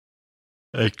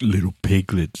Like little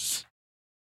piglets.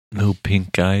 Little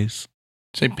pink eyes.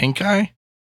 Say pink eye?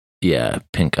 Yeah,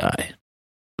 pink eye.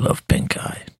 Love pink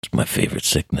eye. It's my favorite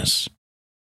sickness.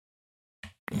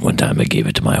 One time I gave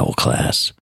it to my whole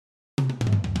class.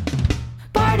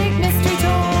 Bardic Mystery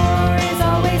Tour is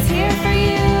always here for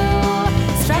you.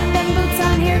 Strap them boots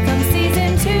on, here comes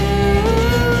season 2.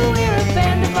 We're a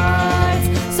band of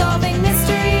bards solving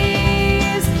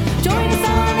mysteries. Join us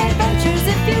on adventures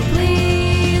if you please.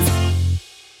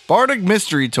 Bardic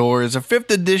Mystery Tour is a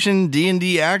 5th edition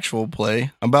D&D actual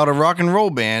play about a rock and roll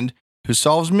band who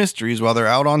solves mysteries while they're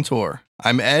out on tour.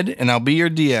 I'm Ed, and I'll be your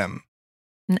DM.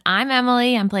 And I'm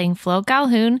Emily. I'm playing Flo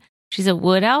Calhoun. She's a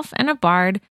wood elf and a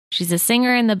bard. She's a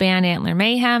singer in the band Antler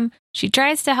Mayhem. She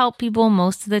tries to help people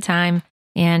most of the time,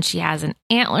 and she has an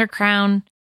antler crown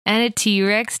and a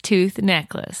T-Rex tooth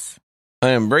necklace. I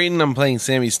am Brayden. I'm playing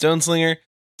Sammy Stoneslinger.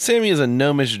 Sammy is a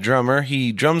gnomish drummer.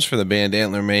 He drums for the band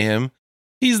Antler Mayhem.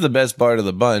 He's the best bard of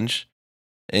the bunch,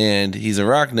 and he's a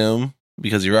rock gnome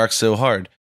because he rocks so hard.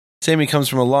 Sammy comes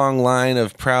from a long line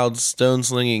of proud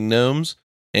stone-slinging gnomes,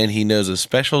 and he knows a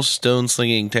special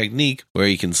stone-slinging technique where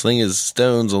he can sling his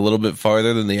stones a little bit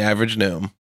farther than the average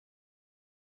gnome.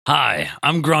 Hi,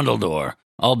 I'm Grundledor.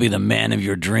 I'll be the man of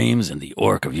your dreams and the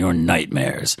orc of your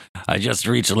nightmares. I just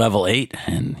reached level 8,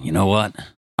 and you know what?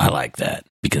 I like that,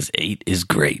 because 8 is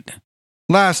great.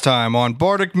 Last time on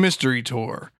Bardic Mystery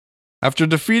Tour. After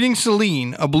defeating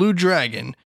Celine, a blue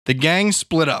dragon, the gang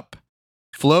split up.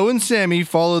 Flo and Sammy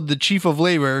followed the chief of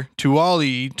labor,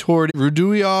 Tuali, toward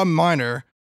Ruduia Minor,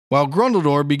 while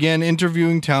Grundledor began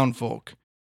interviewing townfolk.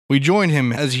 We join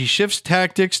him as he shifts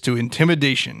tactics to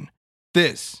intimidation.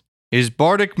 This is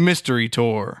Bardic Mystery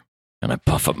Tour. And I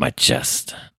puff up my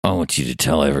chest. I want you to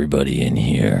tell everybody in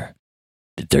here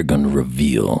that they're going to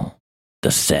reveal the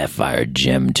sapphire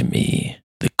gem to me,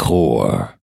 the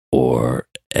core, or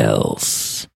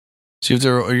else. So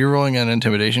you're rolling an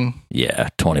intimidation? Yeah,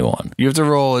 21. You have to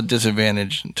roll a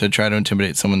disadvantage to try to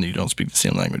intimidate someone that you don't speak the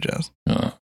same language as.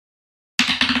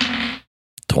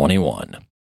 21.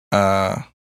 The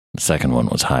second one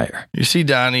was higher. You see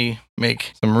Donnie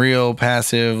make some real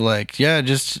passive, like, yeah,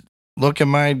 just look at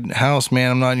my house,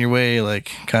 man. I'm not in your way,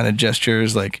 like, kind of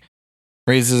gestures, like,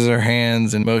 raises her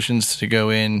hands and motions to go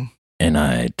in. And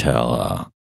I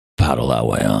tell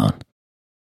Padalawayan,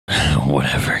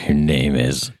 whatever your name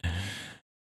is,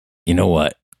 you know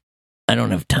what? I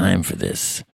don't have time for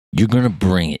this. You're going to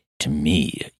bring it to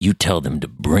me. You tell them to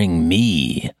bring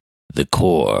me the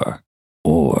core,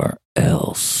 or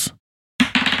else.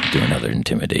 Do another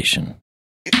intimidation.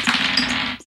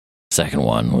 Second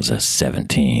one was a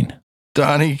 17.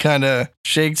 Donnie kind of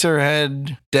shakes her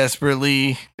head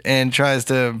desperately and tries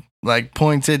to, like,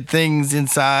 points at things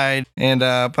inside. And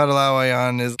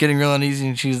Padalawayan is getting real uneasy,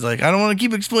 and she's like, I don't want to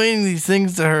keep explaining these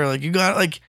things to her. Like, you got,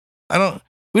 like,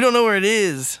 we don't know where it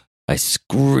is. I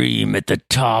scream at the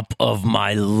top of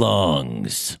my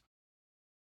lungs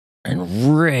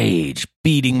and rage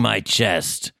beating my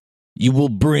chest. You will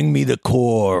bring me the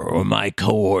core, or my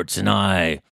cohorts and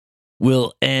I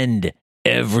will end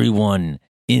everyone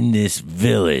in this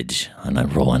village. And I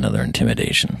roll another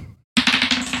intimidation.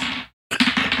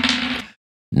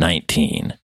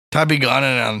 19.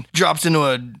 Tabiganan drops into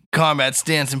a combat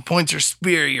stance and points her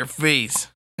spear at your face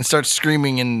and starts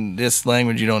screaming in this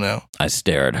language you don't know. I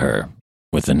stare at her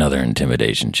with another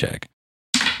intimidation check.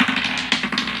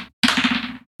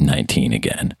 19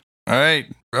 again. All right,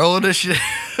 roll initiative.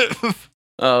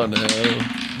 Oh, no.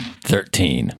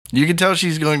 13. You can tell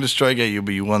she's going to strike at you,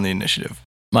 but you won the initiative.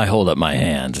 I hold up my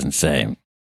hands and say,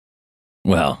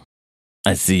 well,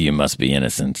 I see you must be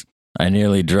innocent. I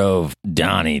nearly drove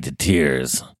Donnie to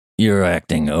tears. You're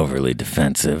acting overly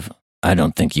defensive. I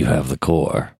don't think you have the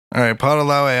core. All right,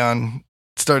 Padalawayan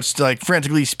starts, like,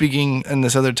 frantically speaking in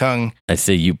this other tongue. I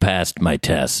say you passed my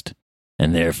test,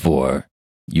 and therefore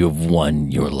you have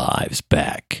won your lives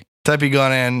back.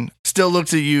 Tapiganan still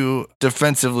looks at you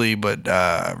defensively, but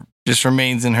just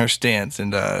remains in her stance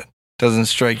and doesn't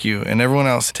strike you. And everyone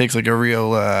else takes, like, a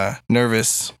real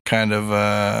nervous kind of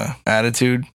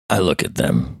attitude. I look at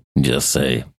them and just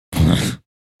say,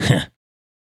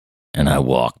 and I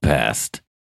walk past,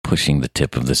 pushing the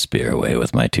tip of the spear away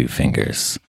with my 2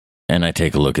 fingers. And I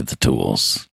take a look at the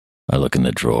tools. I look in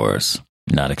the drawers,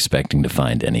 not expecting to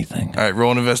find anything. All right,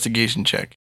 roll an investigation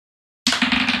check.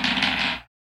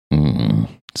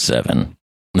 7.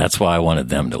 That's why I wanted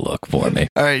them to look for me.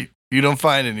 All right, you don't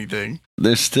find anything.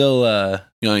 There's still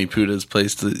Yanni Puda's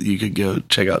place that you could go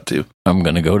check out too. I'm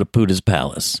going to go to Puda's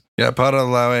palace. Yeah,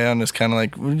 Padalawayan is kind of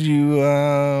like, would you,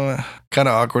 kind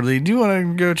of awkwardly, do you want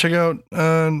to go check out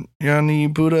Yanni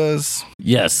Puda's?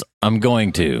 Yes, I'm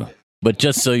going to. But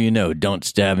just so you know, don't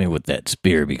stab me with that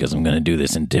spear because I'm going to do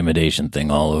this intimidation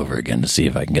thing all over again to see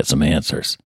if I can get some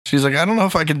answers. She's like, I don't know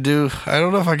if I could.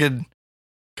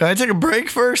 Can I take a break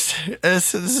first?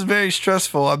 This is very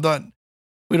stressful.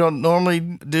 We don't normally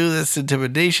do this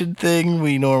intimidation thing.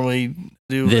 We normally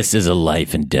do. This is a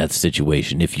life and death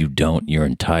situation. If you don't, your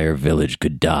entire village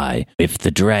could die. If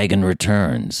the dragon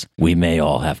returns, we may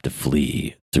all have to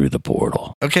flee through the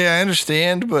portal. Okay, I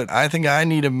understand, but I think I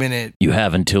need a minute. You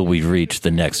have until we reach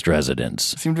the next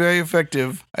residence. Seemed very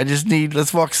effective.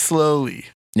 Let's walk slowly.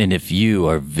 And if you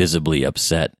are visibly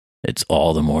upset, it's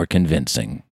all the more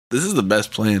convincing. This is the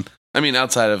best plan. I mean,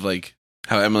 outside of like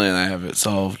how Emily and I have it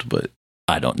solved, but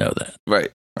I don't know that. right.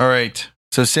 All right.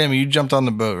 So, Sammy, you jumped on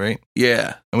the boat, right?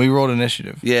 Yeah. And we rolled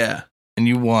initiative. Yeah. And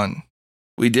you won.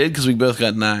 We did because we both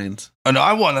got 9s. Oh, no,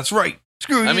 I won. That's right.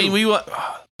 Screw you. I mean, we won.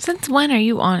 Since when are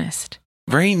you honest?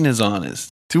 Brayton is honest.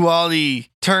 Tuali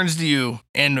turns to you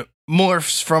and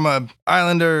morphs from a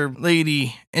islander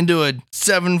lady into a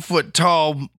 7-foot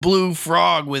tall blue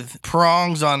frog with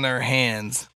prongs on their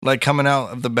hands, like coming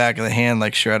out of the back of the hand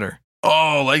like Shredder.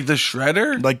 Oh, like the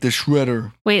Shredder? Like the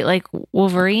Shredder. Wait, like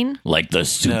Wolverine? Like the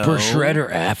super No.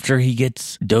 shredder after he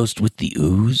gets dosed with the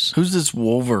ooze? Who's this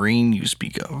Wolverine you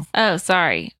speak of? Oh,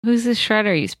 sorry. Who's the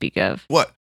shredder you speak of?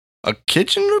 What? A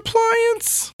kitchen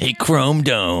appliance? A chrome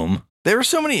dome. There were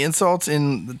so many insults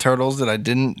in the Turtles that I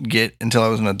didn't get until I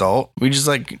was an adult. We just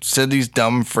like said these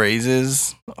dumb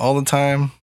phrases all the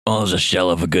time. Oh, it's a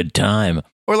shell of a good time.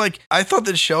 Or like, I thought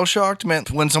that shell shocked meant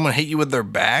when someone hit you with their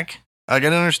back. Like, I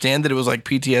didn't understand that it was like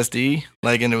PTSD.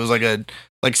 Like, and it was like a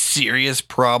serious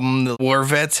problem that war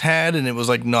vets had. And it was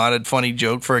like not a funny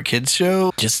joke for a kid's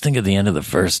show. Just think of the end of the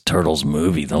first Turtles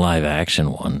movie, the live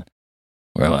action one,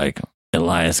 where like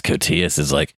Elias Koteas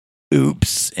is like,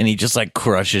 oops, and he just like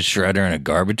crushes Shredder in a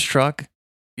garbage truck.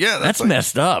 Yeah, That's like,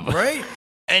 messed up. right?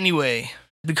 Anyway,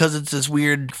 because it's this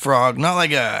weird frog,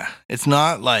 it's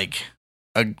not like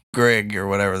a Greg or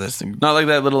whatever this thing. Not like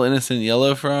that little innocent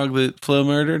yellow frog that Flo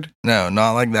murdered No,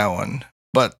 not like that one.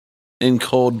 But in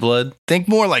cold blood. think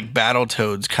more like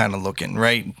Battletoads kind of looking,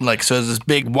 right? Like, so it's this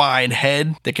big wide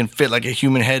head that can fit like a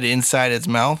human head inside its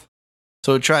mouth.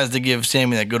 So it tries to give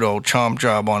Sammy that good old chomp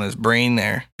job on his brain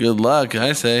there. Good luck,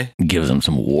 I say. Gives him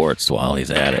some warts while he's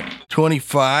at it.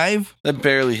 25, That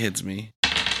barely hits me.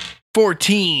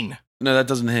 14 No, that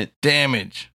doesn't hit.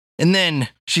 damage. And then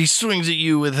she swings at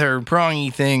you with her prongy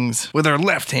things with her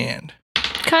left hand.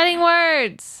 Cutting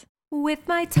words. With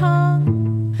my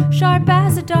tongue sharp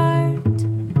as a dart,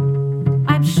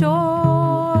 I'm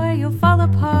sure you'll fall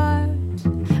apart.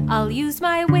 I'll use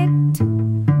my wit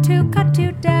to cut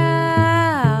you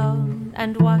down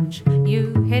and watch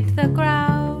you hit the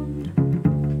ground.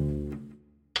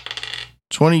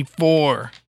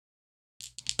 24,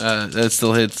 That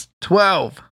still hits.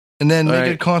 12. And then All make a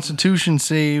right. constitution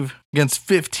save against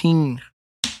 15.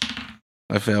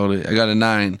 I failed it. I got a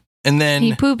 9. And then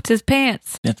He pooped his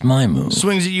pants. That's my move.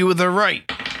 swings at you with her right.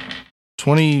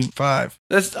 25.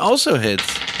 That also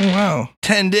hits. Oh, wow.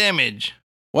 10 damage.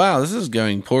 Wow, this is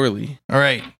going poorly. All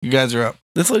right, you guys are up.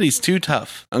 This lady's too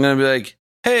tough. I'm going to be like,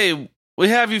 hey, we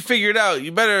have you figured out.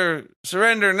 You better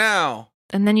surrender now.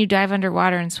 And then you dive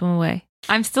underwater and swim away.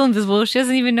 I'm still invisible. She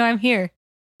doesn't even know I'm here.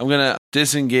 I'm going to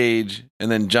disengage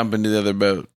and then jump into the other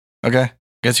boat. Okay.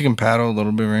 Guess you can paddle a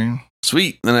little bit, right?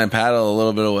 Sweet. Then I paddle a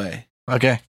little bit away.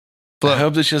 Okay. I Flo.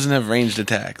 hope that she doesn't have ranged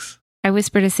attacks. I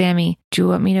whisper to Sammy, do you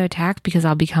want me to attack because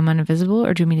I'll become invisible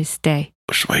or do you want me to stay?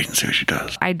 Just wait and see what she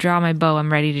does. I draw my bow.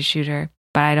 I'm ready to shoot her,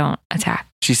 but I don't attack.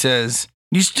 She says,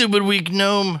 "You stupid weak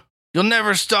gnome. You'll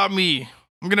never stop me.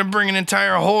 I'm going to bring an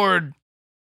entire horde."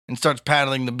 And starts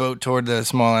paddling the boat toward the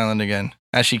small island again.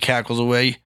 As she cackles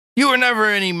away, "You were never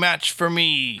any match for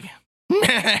me."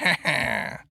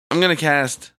 I'm going to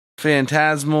cast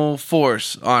Phantasmal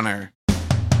Force on her.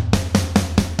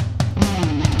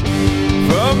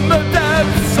 From the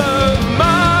depths of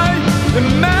my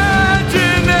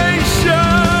imagination,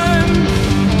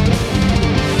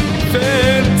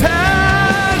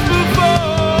 Phantasmal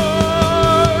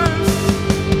Force.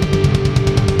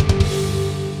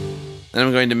 And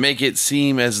I'm going to make it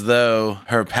seem as though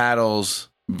her paddles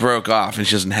broke off and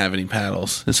she doesn't have any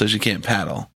paddles, and so she can't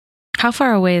paddle. How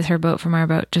far away is her boat from our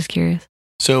boat? Just curious.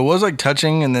 So it was like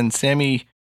touching, and then Sammy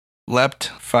leapt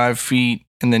 5 feet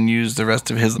and then used the rest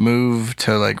of his move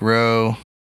to like row.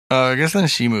 I guess then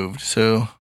she moved. So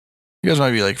you guys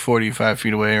might be like 45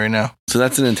 feet away right now. So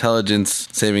that's an intelligence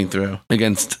saving throw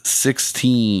against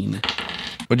 16.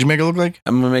 What'd you make it look like?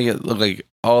 I'm going to make it look like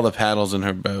all the paddles in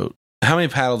her boat. How many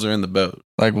paddles are in the boat?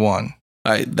 Like 1.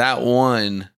 All right, that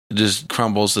one just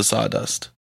crumbles to sawdust.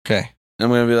 Okay. I'm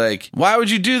going to be like, why would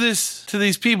you do this to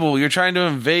these people? You're trying to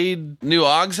invade New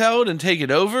Oxheld and take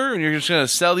it over, and you're just going to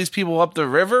sell these people up the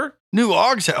river? New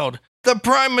Oxheld, the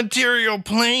prime material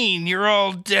plane. You're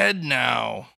all dead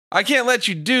now. I can't let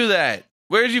you do that.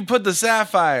 Where'd you put the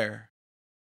sapphire?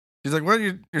 She's like, "What?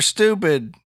 You're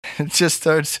stupid." It just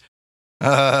starts.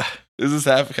 Is this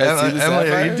can I see Emily, the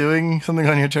sapphire? are you doing something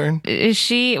on your turn? Is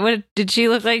she, what, did she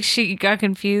look like she got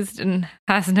confused and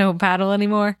has no paddle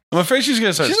anymore? I'm afraid she's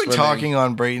going to start She's like swimming. talking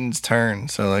on Brayton's turn,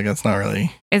 so like that's not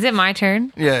really. Is it my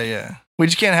turn? Yeah. We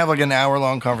just can't have like an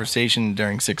hour-long conversation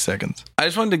during 6 seconds. I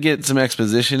just wanted to get some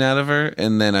exposition out of her,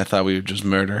 and then I thought we would just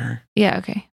murder her. Yeah,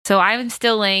 okay. So I'm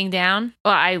still laying down.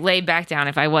 Well, I lay back down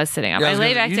if I was sitting up. Yeah, I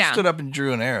lay back you down. stood up and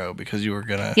drew an arrow because you were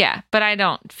gonna. Yeah, but I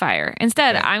don't fire.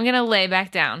 Instead, Right. I'm going to lay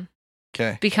back down,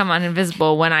 Okay. become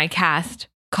uninvisible when I cast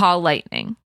Call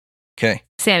Lightning. Okay.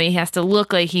 Sammy has to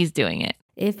look like he's doing it.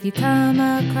 If you come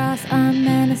across a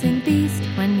menacing beast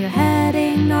when you're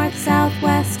heading north, south,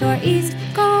 west, or east,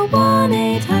 call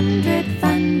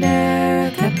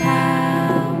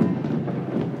 1-800-THUNDER-KAPOW.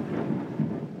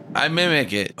 I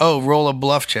mimic it. Oh, roll a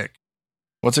bluff check.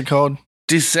 What's it called?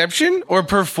 Deception or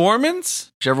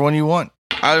performance? Whichever one you want.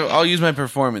 I'll use my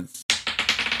performance.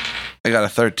 I got a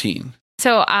 13.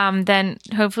 So then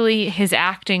hopefully his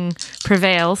acting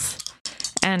prevails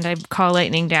and I call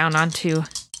lightning down onto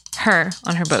her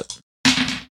on her boat.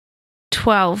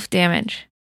 12 damage.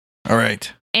 All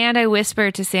right. And I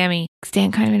whisper to Sammy,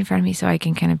 stand kind of in front of me so I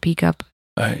can kind of peek up.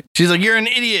 All right. She's like, "You're an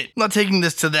idiot. I'm not taking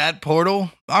this to that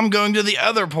portal. I'm going to the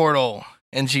other portal."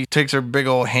 And she takes her big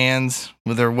old hands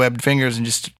with her webbed fingers and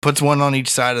just puts one on each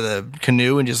side of the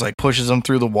canoe and just like pushes them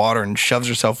through the water and shoves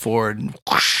herself forward. And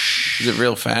whoosh. Is it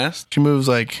real fast? She moves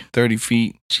like 30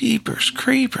 feet. Jeepers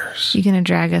creepers. You gonna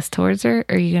drag us towards her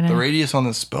or are you The gonna... radius on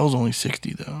the spell's only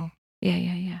 60 though.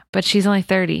 Yeah. But she's only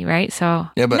 30, right? So...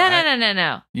 Yeah, but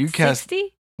No. You cast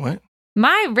 60? what?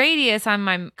 My radius on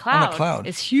my cloud, cloud.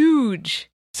 is huge.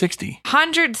 60.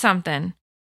 100 something.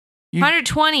 You-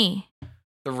 120.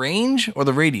 The range or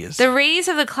the radius? The radius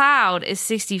of the cloud is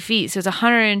 60 feet, so it's a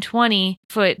 120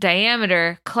 foot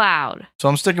diameter cloud. So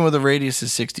I'm sticking with the radius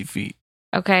is 60 feet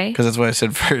Okay. because that's what I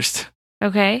said first.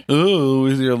 Okay. Ooh,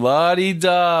 with your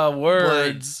la-di-da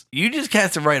words. You just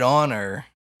cast it right on her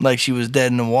like she was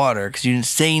dead in the water because you didn't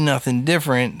say nothing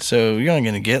different. So you're only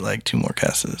going to get like 2 more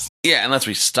casts. Yeah, unless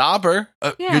we stop her.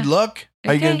 Yeah. Good luck.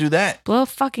 How you going Okay. to do that? Blow a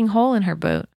fucking hole in her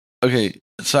boat. Okay,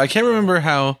 so I can't remember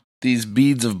how these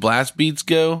beads of blast beats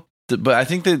go, but I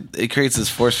think that it creates this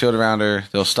force field around her.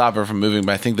 They'll stop her from moving,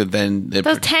 but I think that then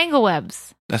Those tangle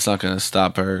webs. that's not going to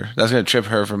stop her. That's going to trip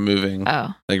her from moving,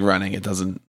 Oh. like running. It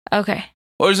doesn't. Okay.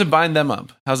 Or does it bind them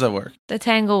up? How's that work? The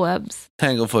tangle webs.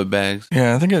 Tanglefoot bags.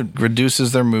 Yeah, I think it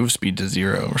reduces their move speed to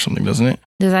 0 or something, doesn't it?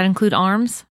 Does that include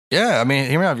arms? Yeah, I mean,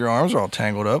 hear me out. Your arms are all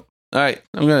tangled up. All right,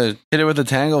 I'm going to hit it with a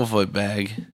Tanglefoot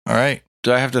bag. All right.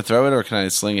 Do I have to throw it or can I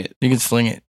sling it? You can sling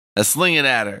it. I sling it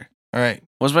at her. All right.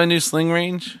 What's my new sling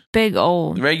range? Big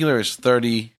old. The regular is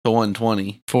 30 to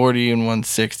 120. 40 and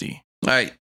 160. All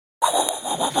right.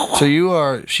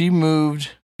 So she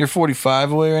moved, you're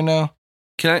 45 away right now?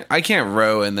 I can't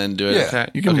row and then do it. Yeah,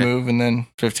 attack? you can Okay. move and then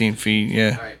 15 feet,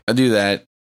 yeah. All right. I do that.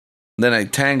 Then I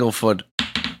Tanglefoot.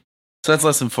 So that's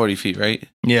less than 40 feet, right?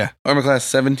 Yeah, Armor class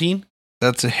 17.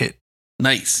 that's a hit.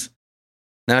 Nice.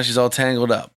 Now she's all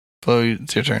tangled up. Flo,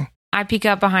 it's your turn. I peek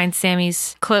up behind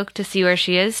Sammy's cloak to see where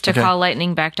she is to Okay. call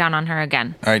lightning back down on her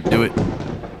again. All right, do it.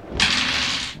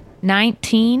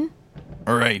 19.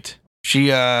 All right. She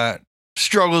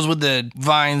struggles with the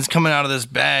vines coming out of this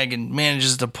bag and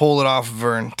manages to pull it off of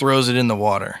her and throws it in the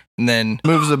water. And then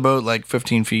moves the boat like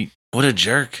 15 feet. What a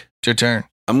jerk. It's your turn.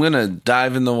 I'm going to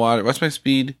dive in the water. What's my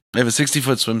speed? I have a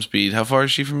 60-foot swim speed. How far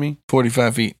is she from me?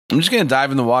 45 feet. I'm just going to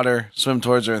dive in the water, swim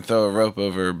towards her, and throw a rope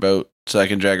over her boat so I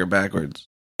can drag her backwards.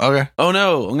 Okay. Oh,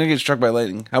 no. I'm going to get struck by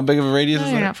lightning. How big of a radius No,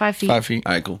 is you're that? not 5 feet. 5 feet.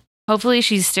 All right, cool. Hopefully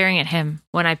she's staring at him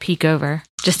when I peek over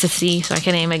just to see so I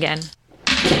can aim again.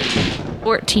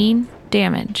 14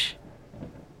 damage.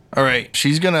 All right.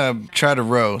 She's going to try to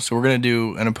row. So we're going to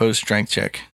do an opposed strength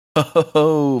check.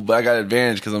 Oh, but I got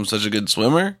advantage because I'm such a good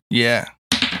swimmer. Yeah.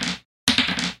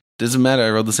 Doesn't matter. I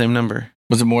rolled the same number.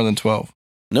 Was it more than 12?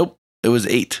 Nope. It was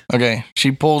 8. Okay.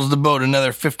 She pulls the boat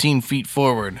another 15 feet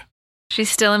forward.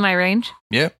 She's still in my range.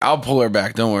 Yep. I'll pull her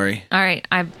back. Don't worry. All right,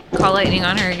 I call lightning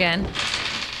on her again.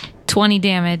 20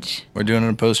 damage. We're doing an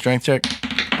opposed strength check.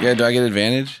 Yeah, do I get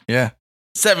advantage? Yeah.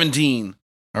 17.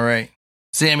 All right.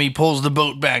 Sammy pulls the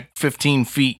boat back 15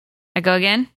 feet. I go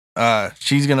again?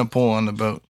 She's going to pull on the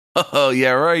boat. Oh,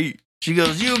 yeah, right. She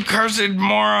goes, "You cursed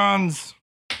morons."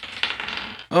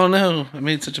 Oh no, I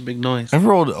made such a big noise. I've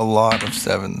rolled a lot of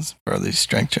 7s for these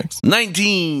strength checks.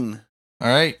 19. All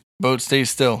right, boat stays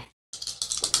still.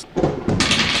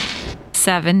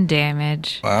 7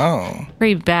 damage. Wow.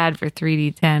 Pretty bad for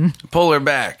 3d10. Pull her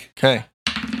back. Okay.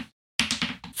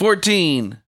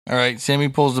 14. All right, Sammy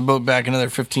pulls the boat back another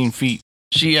 15 feet.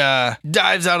 She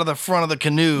dives out of the front of the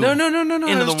canoe No. Into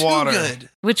that was the water. Too good.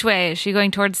 Which way? Is she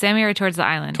going towards Sammy or towards the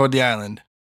island? toward the island.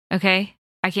 Okay.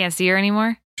 I can't see her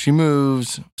anymore. She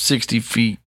moves 60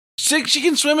 feet. She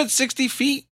can swim at 60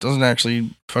 feet. Doesn't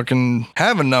actually fucking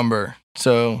have a number.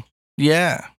 So,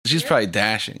 yeah. She's probably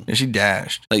dashing. Yeah, she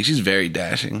dashed. Like, she's very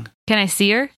dashing. Can I see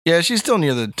her? Yeah, she's still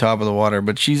near the top of the water,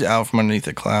 but she's out from underneath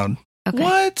the cloud. Okay.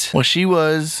 What? Well, she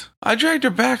was I dragged her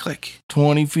back like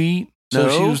 20 feet. So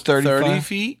she was 35. 30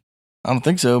 feet. I don't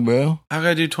think so, bro. How could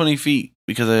I do 20 feet?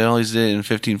 Because I always did it in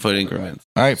 15-foot increments.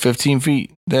 All right, 15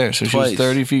 feet. There. So she was Twice.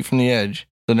 30 feet from the edge.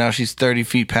 So now she's 30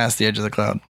 feet past the edge of the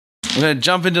cloud. I'm going to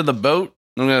jump into the boat.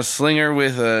 I'm going to sling her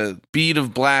with a bead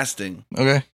of blasting.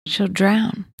 Okay. She'll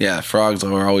drown. Yeah, frogs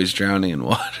are always drowning in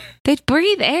water. They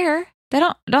breathe air. They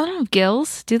don't have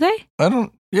gills, do they?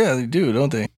 Yeah, they do,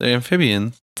 don't they? They're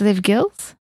amphibians. Do they have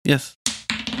gills? Yes.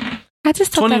 I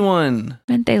just thought that 21.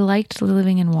 meant they liked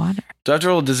living in water. Do I have to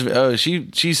roll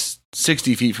she's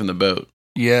 60 feet from the boat.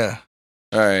 Yeah.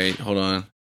 All right, hold on.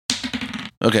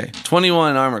 Okay,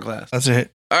 21 armor class. That's a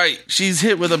hit. All right, she's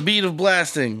hit with a bead of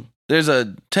blasting. There's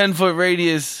a 10-foot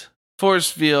radius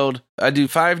force field. I do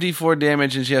 5d4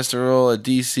 damage, and she has to roll a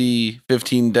DC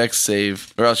 15 dex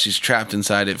save, or else she's trapped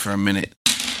inside it for a minute.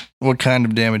 What kind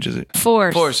of damage is it?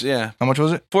 Force, yeah. How much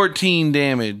was it? 14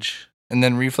 damage. And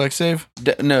then reflex save?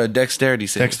 No, dexterity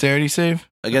save. Dexterity save?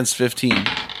 Against 15.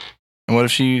 And what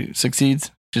if she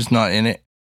succeeds? Just not in it?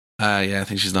 Yeah, I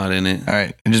think she's not in it. All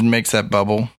right. It just makes that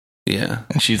bubble, Yeah.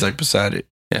 and she's like beside it.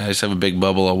 Yeah, I just have a big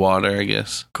bubble of water, I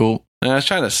guess. Cool. And I was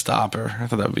trying to stop her. I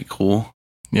thought that would be cool.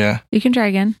 Yeah. You can try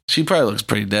again. She probably looks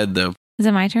pretty dead, though. Is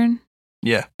it my turn?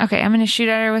 Yeah. Okay, I'm going to shoot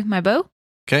at her with my bow.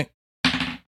 Okay.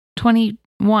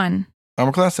 21.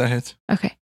 Armor class, that hits.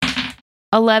 Okay.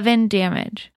 11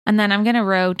 damage. And then I'm going to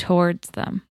row towards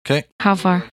them. Okay. How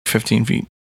far? 15 feet.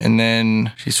 And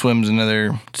then she swims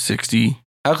another 60.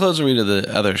 How close are we to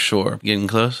the other shore? Getting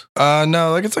close?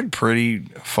 No, like it's like pretty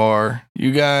far.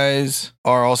 You guys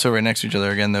are also right next to each other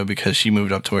again, though, because she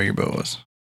moved up to where your boat was.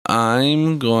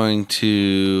 I'm going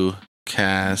to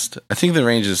cast... I think the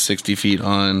range is 60 feet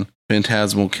on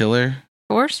Phantasmal Killer.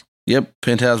 Force? Yep,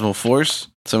 Phantasmal Force.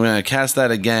 So I'm going to cast that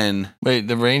again. Wait,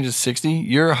 the range is 60?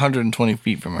 You're 120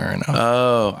 feet from her right now.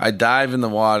 Oh, I dive in the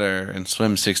water and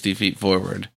swim 60 feet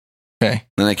forward. Okay.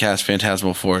 Then I cast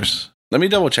Phantasmal Force. Let me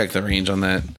double check the range on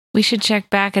that. We should check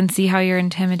back and see how your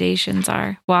intimidations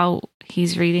are while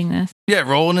he's reading this. Yeah,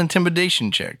 roll an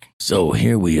intimidation check. So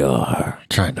here we are,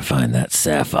 trying to find that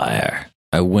sapphire.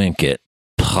 I wink at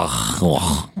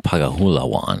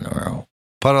Pagahulawan or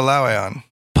Padalawayan.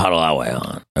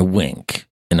 Padalawayan. I wink,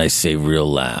 and I say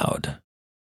real loud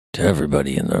to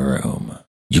everybody in the room,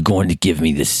 "You're going to give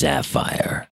me the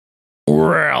sapphire,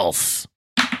 or else."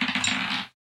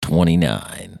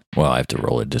 29. Well, I have to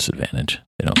roll a disadvantage.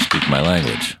 They don't speak my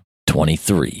language.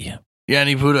 23.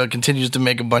 Yanni Buddha continues to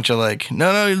make a bunch of like,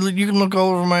 no, you can look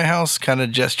all over my house kind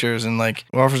of gestures and like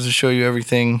offers to show you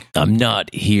everything. I'm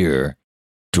not here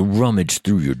to rummage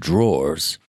through your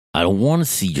drawers. I don't want to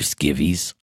see your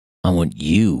skivvies. I want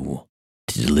you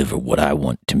to deliver what I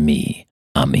want to me.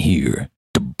 I'm here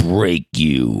to break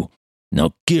you.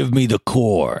 Now give me the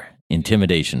core.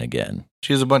 Intimidation again.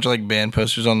 She has a bunch of like band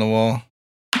posters on the wall.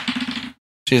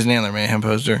 She has an Antler Mayhem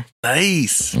poster.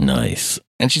 Nice. Nice.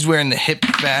 And she's wearing the hip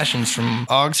fashions from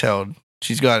Ogsheld.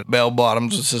 She's got bell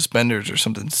bottoms with suspenders or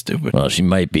something stupid. Well, she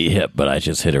might be hip, but I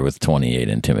just hit her with 28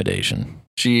 intimidation.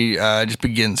 She just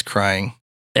begins crying.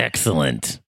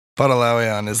 Excellent.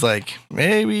 Padalawayan is like,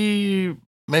 maybe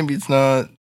it's not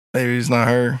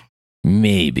her.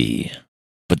 Maybe.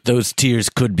 But those tears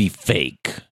could be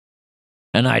fake.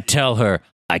 And I tell her,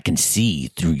 I can see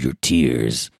through your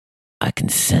tears. I can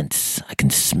sense, I can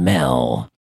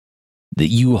smell that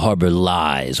you harbor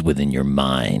lies within your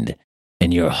mind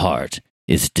and your heart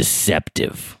is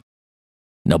deceptive.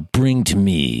 Now bring to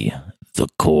me the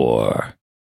core.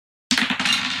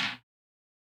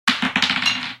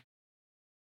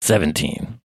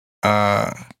 17.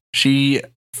 She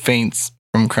faints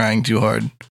from crying too hard.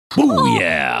 Ooh,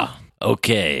 yeah.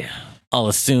 Okay. I'll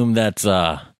assume that's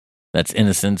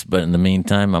innocence, but in the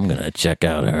meantime, I'm gonna check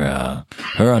out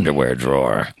her underwear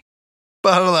drawer.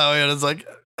 Padalawayan is like,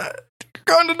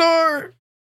 go on the door.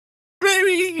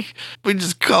 Maybe. We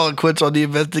just call it quits on the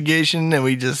investigation and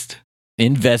we just...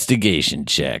 Investigation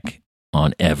check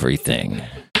on everything.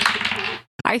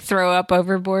 I I throw up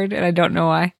overboard, and I don't know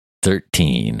why.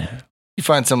 13. You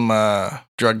find some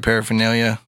drug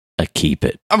paraphernalia. I keep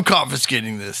it. I'm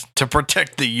confiscating this to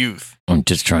protect the youth. I'm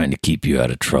just trying to keep you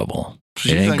out of trouble.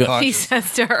 She's ain't go- unconscious. He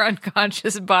says to her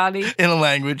unconscious body. In a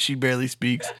language she barely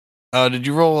speaks. Did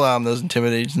you roll those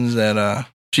intimidations that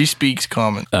she speaks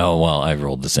common? Oh, well, I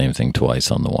rolled the same thing twice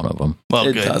on the one of them. Well,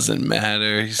 It good. doesn't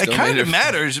matter. He It still kind made of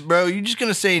matters, bro. You're just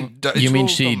gonna say You mean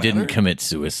she didn't commit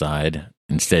suicide?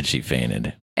 Instead, she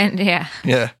fainted. And yeah.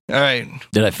 Yeah. All right.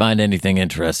 Did I find anything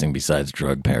interesting besides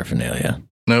drug paraphernalia?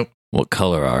 Nope. What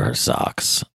color are her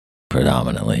socks?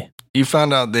 Predominantly. You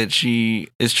found out that she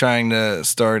is trying to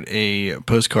start a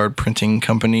postcard printing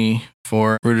company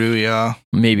for Ruduya.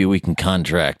 Maybe we can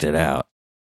contract it out.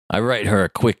 I write her a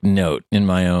quick note in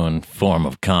my own form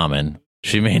of common.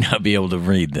 She may not be able to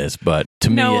read this, but to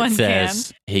No me one it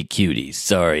says, "Hey cutie,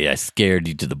 sorry I scared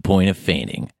you to the point of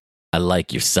fainting. I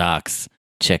like your socks.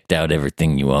 Checked out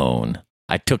everything you own.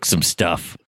 I took some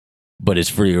stuff, but it's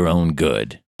for your own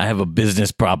good. I have a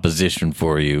business proposition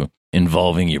for you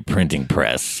involving your printing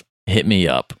press. Hit me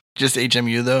up." Just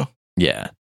HMU though, Yeah.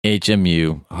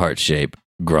 HMU, heart shape,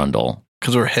 Grundle.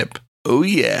 because we're hip. Oh,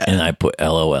 yeah. And I put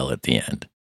LOL at the end.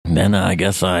 Then I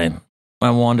guess I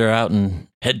wander out and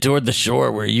head toward the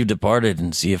shore where you departed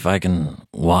and see if I can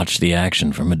watch the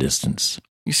action from a distance.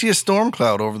 You see a storm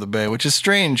cloud over the bay, which is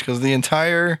strange because the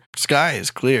entire sky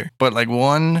is clear, but like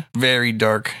one very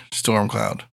dark storm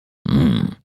cloud.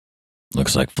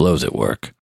 Looks like Flo's at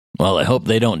work. Well, I hope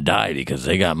they don't die because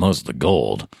they got most of the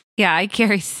gold. Yeah, I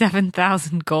carry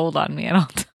 7,000 gold on me at all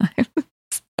times.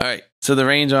 All right. So the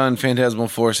range on Phantasmal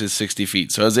Force is 60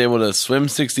 feet. So I was able to swim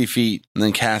 60 feet and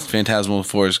then cast Phantasmal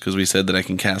Force because we said that I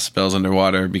can cast spells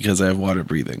underwater because I have water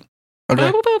breathing.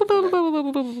 Okay.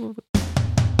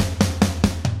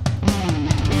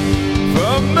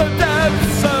 From the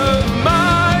depths of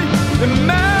my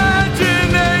imagination,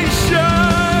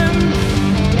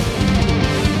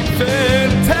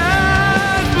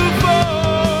 Phantasmal Force.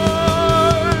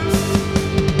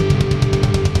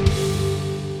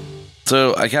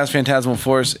 So I cast Phantasmal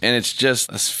Force and it's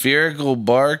just a spherical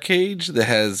bar cage that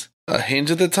has a hinge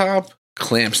at the top,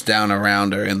 clamps down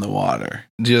around her in the water.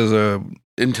 Just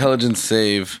Intelligence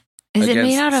save. Is it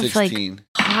made against out of 16. like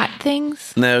hot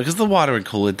things? No, because the water would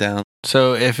cool it down.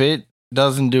 so if it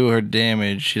doesn't do her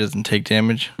damage, she doesn't take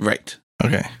damage. Right.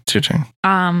 Okay, it's your turn.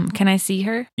 Can I see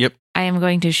her? Yep. I am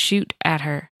going to shoot at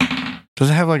her. Does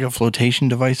it have like a flotation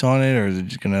device on it, or is it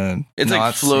just gonna? It's like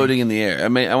not floating in the air. I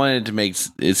mean, I wanted to make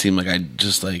it seem like I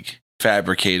just like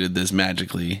fabricated this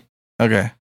magically.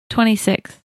 Okay,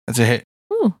 26. that's a hit.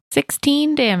 Ooh,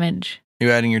 16 damage.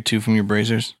 You adding your 2 from your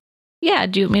bracers? Yeah,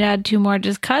 do you want me to add 2 more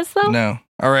just cuz though? No.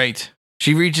 All right.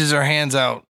 She reaches her hands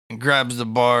out and grabs the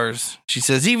bars. She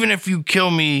says, "Even if you kill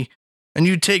me and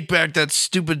you take back that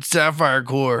stupid sapphire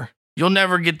core, you'll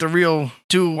never get the real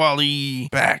Tuwali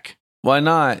back." Why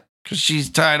not? Because she's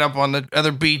tied up on the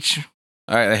other beach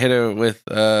All right, I hit her with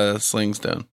sling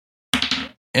stone.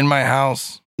 in my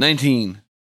house 19.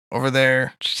 over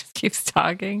there. She just keeps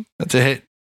talking. That's a hit.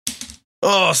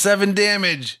 Oh, 7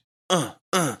 damage.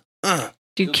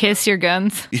 Do you kiss your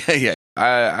guns? Yeah.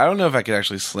 I don't know if I could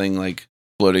actually sling like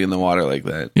floating in the water like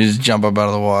that. You just jump up out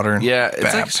of the water. And Yeah, it's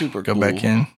bap, like super go cool. back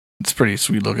in. It's pretty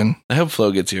sweet looking. I hope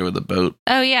Flo gets here with a boat.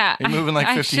 Oh, yeah. You're moving like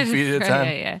 15 should've- feet at a time.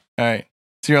 Yeah. All right.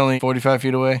 So you're only 45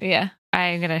 feet away? Yeah.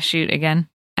 I'm going to shoot again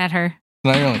at her.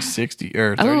 Now you're only 60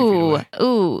 or 30 feet Ooh, away.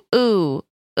 ooh.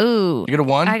 You get a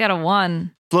 1? I got a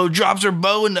 1. Flo drops her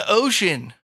bow in the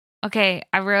ocean. Okay,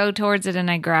 I row towards it and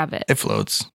I grab it. It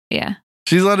floats. Yeah.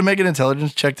 She's allowed to make an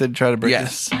intelligence check to try to break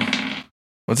Yes. this.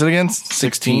 What's it against?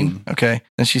 16. Okay.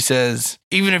 And she says,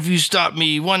 "Even if you stop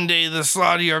me, one day the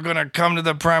Slotty are going to come to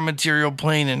the prime material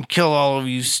plane and kill all of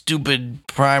you stupid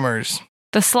primers."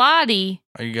 The slotty.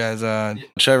 Are you guys,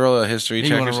 Should I roll a history you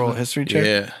check? want or to roll a something? history check?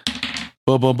 Yeah.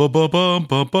 Bum, bum, bum, bum, bum,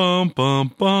 bum, bum,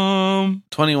 bum, bum.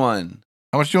 21.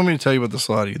 How much do you want me to tell you about the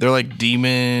Slotty? They're like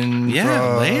demon.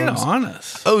 Yeah, lay it frogs. on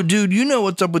us. Oh, dude, you know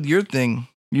what's up with your thing.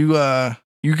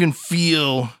 You can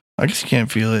feel, I guess you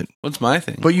can't feel it, What's my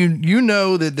thing? but you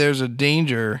know that there's a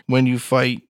danger when you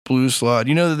fight blue slod.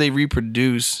 You know that they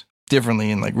reproduce differently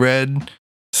in like red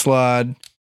slod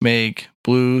make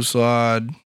blue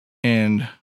slod and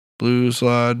blue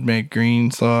slod make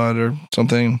green slod or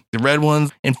something. The red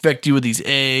ones infect you with these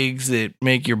eggs that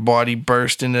make your body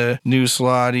burst into new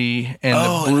slotty, and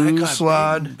the blue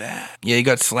slod, yeah, you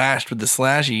got slashed with the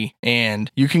slashy, and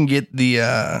you can get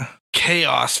the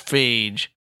chaos phage,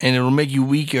 and it'll make you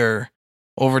weaker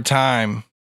over time.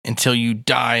 until you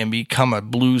die and become a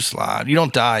blue slot. You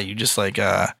don't die. You just like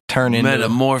turn into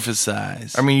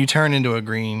Metamorphosize. I mean, you turn into a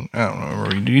green. I don't know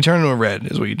what you do. You turn into a red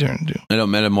is what you turn into. I don't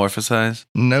metamorphosize.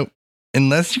 Nope.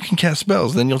 Unless you can cast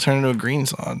spells, then you'll turn into a green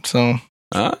slot. So,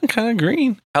 I'm kind of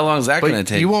green. How long is that going to but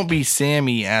take? you won't be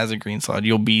Sammy as a green slot.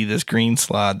 You'll be this green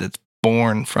slot that's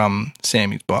born from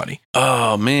Sammy's body.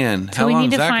 Oh, man. So How we long need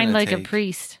is to that find gonna like a take?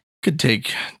 priest. Could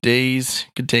take days.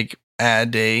 Could take a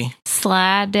day.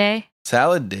 Slad day.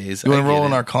 Salad days. You want I to roll get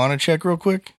an it. Arcana check real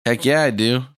quick? Heck yeah, I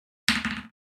do.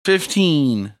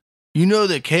 15. You know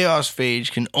that Chaos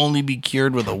Phage can only be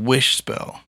cured with a wish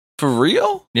spell. For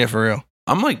real? Yeah, for real.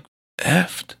 I'm like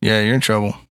effed. Yeah, you're in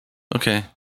trouble. Okay.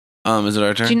 Is it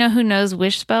our turn? Do you know who knows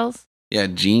wish spells? Yeah,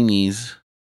 genies.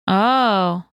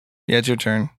 Oh, Yeah, it's your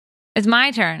turn. it's my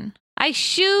turn. I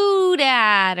shoot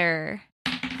at her.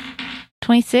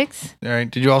 26? All right.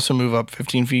 Did you also move up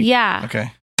 15 feet? Yeah.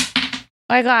 Okay.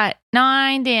 I got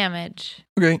 9 damage.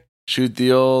 Okay. Shoot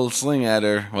the old sling at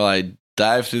her while I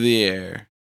dive through the air.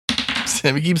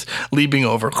 Sammy keeps leaping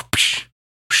over.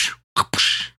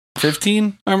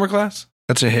 15 armor class?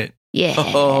 That's a hit. Yeah.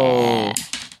 Oh,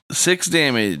 6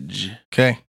 damage.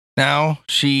 Okay. Now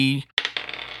she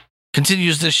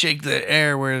continues to shake the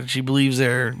air where she believes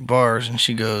there are bars, and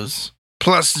she goes,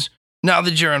 "Plus, now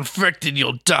that you're infected,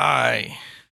 you'll die.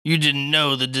 You didn't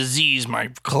know the disease my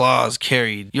claws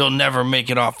carried. You'll never make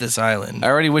it off this island." I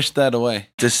already wished that away.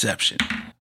 Deception.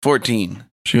 14.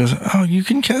 She goes, "Oh, you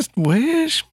can cast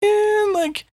Wish? Man,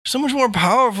 like, so much more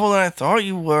powerful than I thought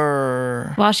you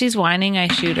were." While she's whining, I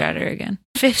shoot at her again.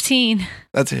 15.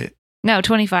 That's it. No,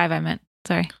 25, I meant.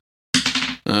 Sorry.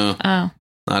 Oh, Oh,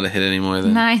 not a hit anymore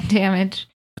then. 9 damage.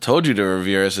 I told you to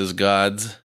revere us as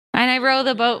gods. And I row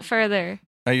the boat further.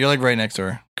 You're like right next to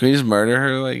her. Can we just murder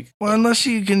her? Like, Well, unless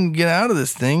you can get out of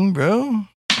this thing, bro.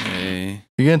 hey.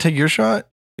 You gonna take your shot?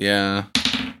 Yeah.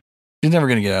 She's never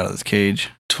gonna get out of this cage.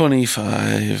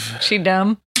 25. She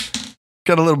dumb.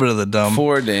 Got a little bit of the dumb.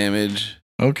 4 damage.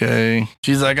 Okay.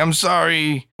 She's like, "I'm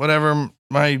sorry. Whatever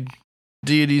my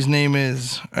deity's name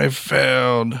is, I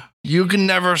failed. You can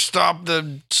never stop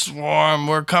the swarm.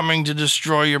 We're coming to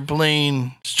destroy your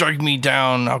plane. Strike me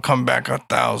down. I'll come back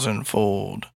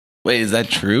 1,000-fold." Wait, is that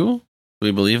true? Do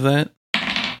we believe that?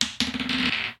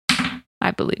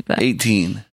 I believe that.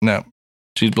 18. No,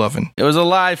 she's bluffing. It was a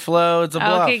lie, Flo. It's a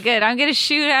bluff. Okay, good. I'm going to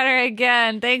shoot at her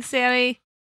again. Thanks, Sammy.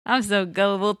 I'm so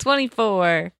gullible.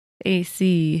 24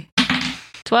 AC.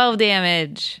 12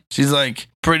 damage. She's like,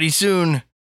 "Pretty soon."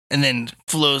 And then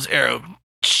Flo's arrow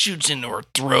shoots into her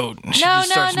throat. And she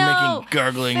just starts making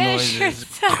gargling Finish your noises.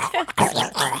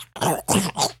 sentence.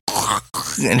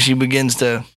 And she begins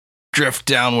to drift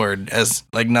downward as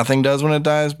like nothing does when it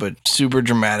dies, but super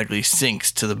dramatically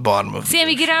sinks to the bottom of the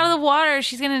Sammy, get ocean. out of the water.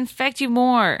 She's going to infect you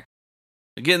more.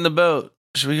 Get in the boat.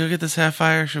 Should we go get the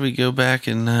sapphire? Should we go back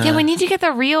and Yeah, we need to get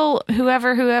the real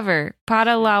whoever.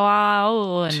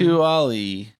 Padalawao and to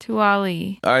Ollie?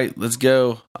 Tuali. All right, let's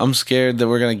go. I'm scared that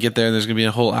we're gonna get there and there's gonna be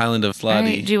a whole island of All right,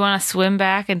 slotty. do you want to swim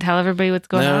back and tell everybody what's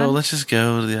going No, on? let's just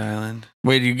go to the island.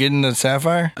 Wait, you getting the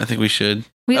sapphire? I think we should.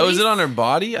 We at Oh, is it least- on her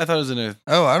body? I thought it was in her.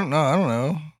 Oh, I don't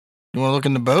know. You want to look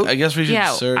in the boat? I guess we should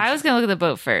Yeah, search. I was going to look at the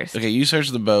boat first. Okay, you search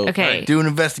the boat. Okay. All right. Do an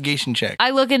investigation check.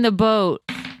 I look in the boat.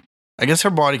 I guess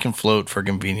her body can float for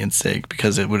convenience sake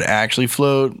because it would actually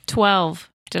float.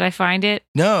 12. Did I find it?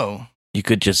 No. You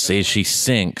could just say she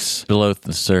sinks below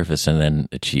the surface and then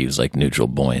achieves like neutral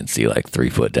buoyancy, like 3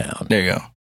 foot down. There you go.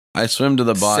 I swim to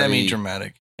the body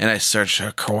Semi-dramatic. and I search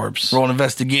her corpse. Roll an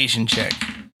investigation check.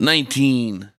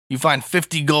 19. You find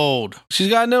 50 gold She's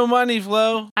got no money,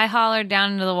 Flo. I hollered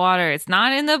down into the water. It's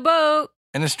not in the boat.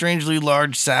 and a strangely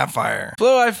large sapphire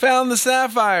Flo, I found the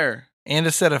sapphire and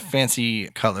a set of fancy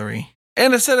cutlery.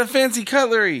 and a set of fancy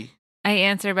cutlery. I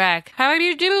answer back, "How are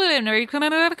you doing? Are you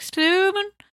coming up soon?"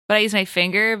 But I use my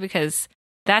finger because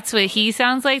that's what he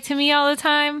sounds like to me all the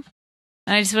time.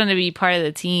 And I just want to be part of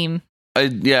the team.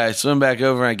 I swim back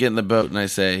over and I get in the boat and I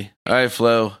say, "All right,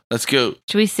 Flo, let's go.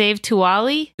 Should we save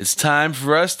Tuali? It's time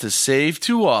for us to save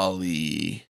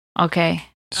Tuali." Okay.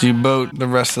 So you boat the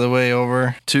rest of the way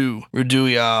over to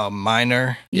Ruduia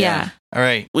Minor. Yeah. All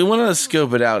right. We want to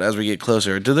scope it out as we get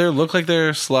closer. Do they look like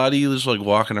they're slotty, just like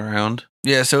walking around?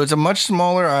 Yeah, so it's a much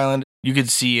smaller island. You could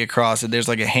see across it. There's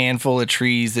like a handful of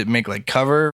trees that make like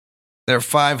cover. There are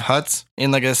 5 huts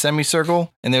in like a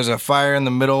semicircle, and there's a fire in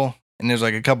the middle, and there's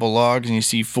like a couple logs, and you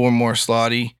see 4 more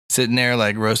slotty sitting there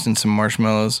like roasting some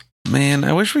marshmallows. Man,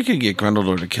 I wish we could get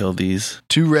Grundledor to kill these.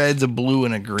 2 reds, a blue,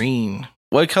 and a green.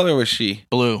 What color was she?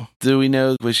 Blue. Do we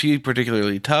know, was she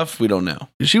particularly tough? We don't know.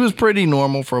 She was pretty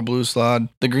normal for a blue slot.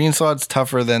 The green slot's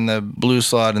tougher than the blue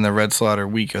slot, and the red slot are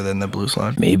weaker than the blue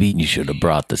slot. Maybe you should have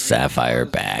brought the sapphire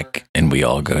back and we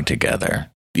all go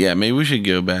together. Yeah, maybe we should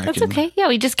go back. That's and- okay. Yeah,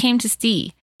 we just came to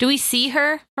see. Do we see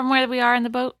her from where we are in the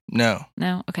boat? No.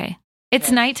 No? Okay. It's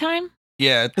nighttime?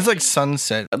 Yeah, it's like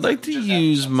sunset. I'd like to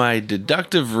use my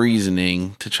deductive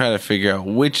reasoning to try to figure out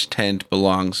which tent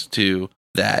belongs to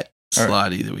that All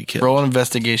right. slotty that we killed. Roll an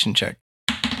investigation check.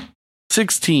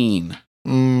 16.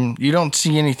 You don't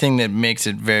see anything that makes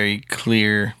it very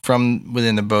clear from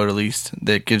within the boat, at least,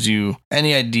 that gives you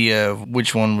any idea of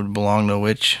which one would belong to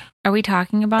which Are we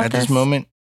talking about at this moment.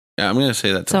 Yeah, I'm going to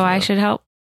say that. So I should help?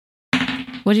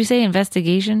 What'd you say?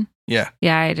 Investigation? Yeah.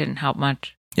 Yeah, I didn't help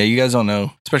much. Yeah, you guys don't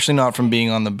know, especially not from being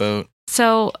on the boat.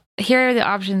 So here are the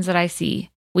options that I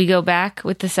see. We go back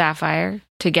with the sapphire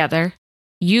together.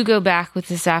 You go back with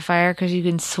the sapphire because you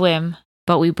can swim,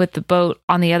 but we put the boat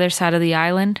on the other side of the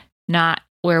island, not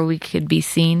where we could be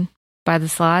seen by the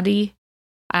slotty.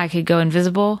 I could go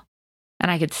invisible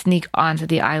and I could sneak onto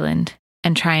the island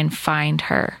and try and find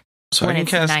her. So I when can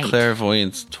it's cast night.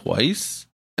 clairvoyance twice.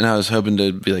 And I was hoping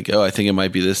to be like, oh, I think it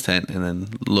might be this tent, and then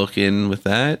look in with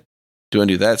that. Do I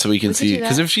do that so we can We could see? do that.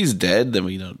 Because if she's dead, then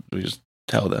we just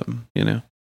tell them, you know.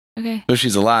 Okay. If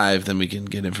she's alive, then we can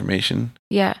get information.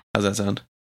 Yeah. How's that sound?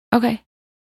 Okay.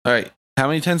 All right. How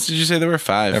many tents did you say there were?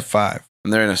 5. They're 5.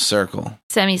 And they're in a circle,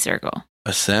 Semicircle.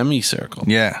 a semicircle.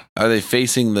 Yeah. Are they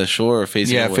facing the shore or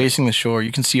facing? Yeah, away? facing the shore.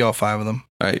 You can see all 5 of them.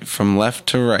 All right, from left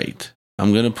to right.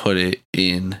 I'm gonna put it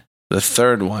in the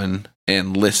third one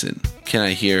and listen. Can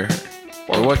I hear her?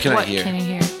 Or what can I hear? Can I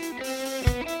hear?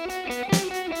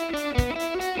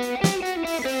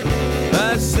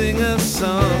 I sing a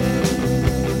song.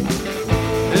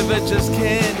 If I just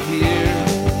can't hear,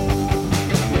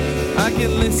 I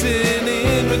can listen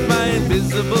in with my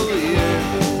invisible ear.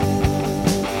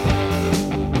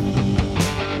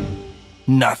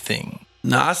 Nothing.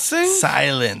 Nothing?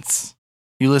 Silence.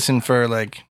 You listen for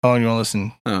like, how long you want to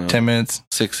listen? Oh, 10 minutes?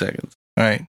 6 seconds. All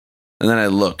right. And then I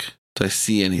look. Do I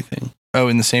see anything? Oh,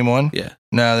 in the same one? Yeah.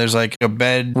 No, there's like a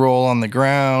bed roll on the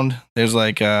ground. There's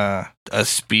like a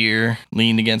spear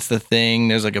leaned against the thing.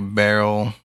 There's like a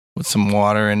barrel with some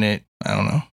water in it. I don't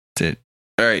know. That's it.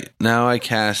 All right, now I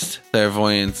cast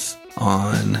clairvoyance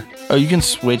on. Oh, you can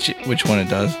switch it, which one it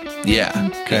does. Yeah.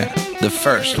 Okay. The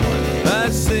first one. I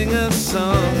sing a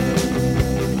song.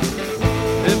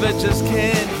 If I just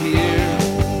can't hear,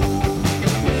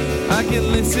 I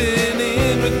can listen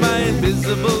in with my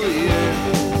invisible ear.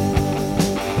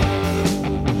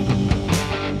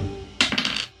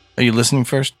 Are you listening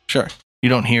first? Sure. You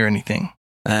don't hear anything.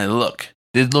 I look.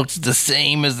 It looks the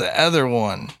same as the other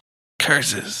one,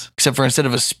 Curses. except for instead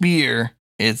of a spear,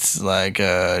 it's like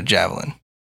a javelin.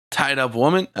 Tied up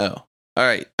woman? Oh. All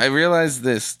right. I realized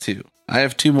this too. I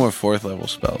have 2 more 4th level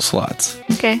spell slots.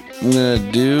 Okay. I'm going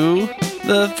to do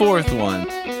the 4th one.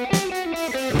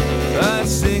 I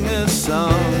sing a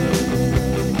song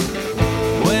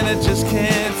when I just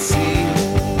can't see.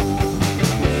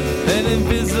 An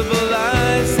invisible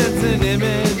eye sends an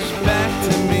image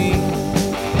back to me.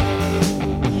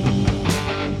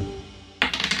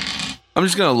 I'm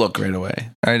just going to look right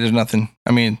away. All right, there's nothing.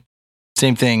 I mean,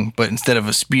 same thing, but instead of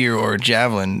a spear or a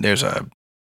javelin, there's a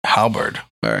halberd.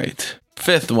 All right.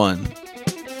 5th one.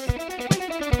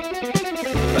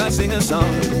 I sing a song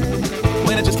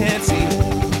when I just can't see.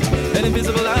 An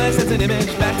invisible eye sends an image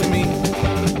back to me.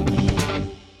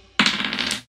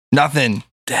 Nothing.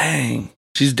 Dang.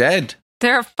 She's dead.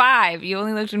 There are 5. You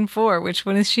only looked in 4. Which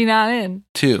one is she not in?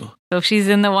 2. So she's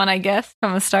in the one, I guess,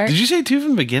 from the start. Did you say 2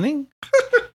 from the beginning?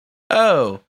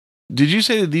 Oh. Did you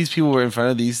say that these people were in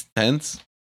front of these tents?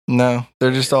 No,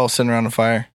 they're just all sitting around a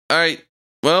fire. All right.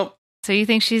 Well, So you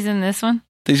think she's in this one?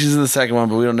 I think she's in the second one,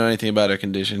 but we don't know anything about her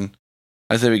condition.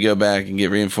 I say we go back and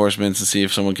get reinforcements and see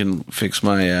if someone can fix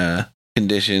my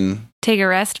condition. Take a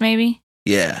rest, maybe?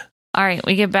 Yeah. All right,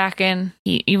 we get back in.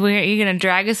 You going to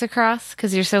drag us across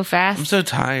because you're so I'm fast? so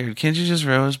tired. Can't you just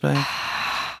row us back?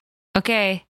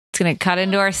 Okay, it's going to cut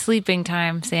into our sleeping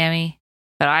time, Sammy.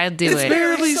 But I'll do It's it.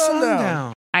 barely Sundown.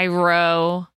 sundown. I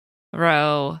row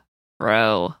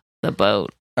the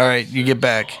boat. All right, you get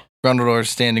back. Grundledor's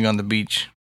standing on the beach.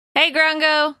 Hey,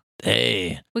 Grungo,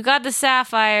 Hey. we got the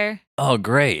sapphire. Oh,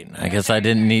 great. I guess I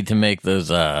didn't need to make those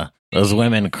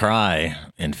women cry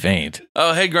and faint.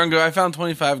 Oh, hey, Grungo, I found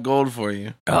 25 gold for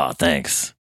you. Oh,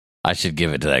 thanks. I should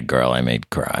give it to that girl I made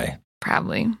cry.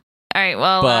 Probably. All right,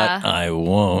 well, But I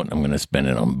won't. I'm going to spend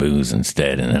it on booze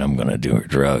instead, and then I'm going to do her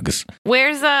drugs.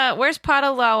 where's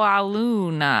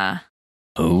Patalawaluna?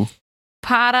 Who?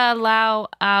 Patalau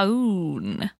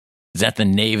Aun. Is that the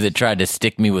knave that tried to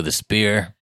stick me with a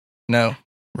spear? No,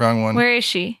 wrong one. Where is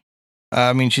she?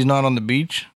 I mean, she's not on the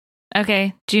beach.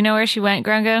 Okay. Do you know where she went,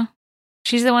 Grungo?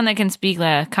 She's the one that can speak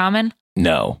common?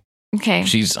 No. Okay.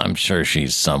 I'm sure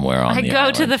she's somewhere on I the go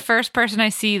island. to the first person I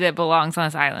see that belongs on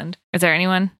this island. Is there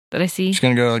anyone that I see? She's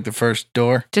gonna go to like the first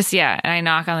door. Just, yeah, and I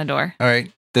knock on the door. All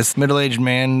right. This middle-aged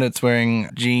man that's wearing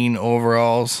jean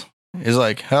overalls is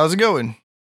like, "How's it going?"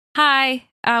 Hi.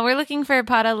 We're looking for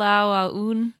Patalau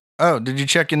Aun. Oh, did you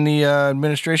check in the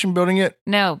administration building yet?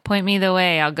 No, point me the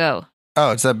way. I'll go.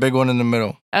 Oh, it's that big one in the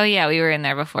middle. Oh, yeah, we were in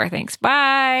there before. Thanks.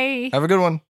 Bye. Have a good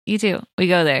one. You too. We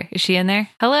go there. Is she in there?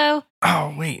 Hello?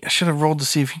 Oh, wait. I should have rolled to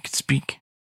see if he could speak.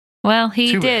 Well,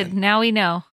 he Too did. bad. Now we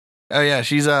know. Oh, yeah.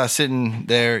 She's sitting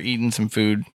there eating some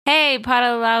food. Hey,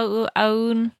 Patalau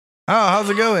Aun. Oh, how's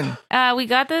it going? We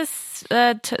got this,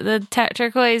 the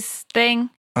turquoise thing.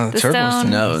 Oh, The turquoise stone.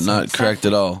 thing. No, not correct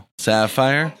at all.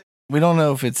 Sapphire? We don't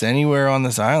know if it's anywhere on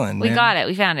this island. We man. got it.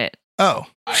 We found it. Oh.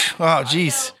 Oh,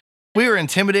 jeez. We were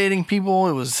intimidating people.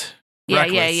 It was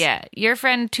reckless. Yeah. Your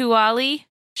friend Tuali,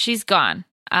 she's gone.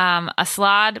 A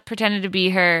slod pretended to be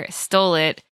her, stole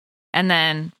it, and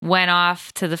then went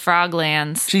off to the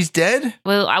Froglands. She's dead?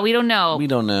 Well, we don't know. We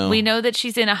don't know. We know that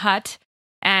she's in a hut,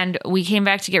 and we came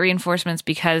back to get reinforcements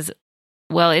because,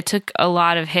 well, it took a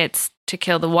lot of hits to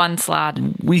kill the one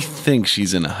slod. We think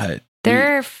she's in a hut.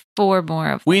 There are 4 more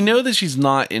of them. We know that she's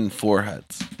not in 4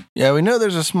 huts. Yeah, we know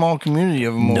there's a small community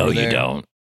of them No, over you there. don't.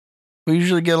 We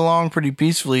usually get along pretty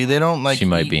peacefully. They don't like She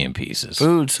might eat be in pieces.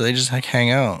 food, so they just like hang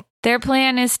out. Their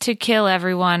plan is to kill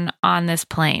everyone on this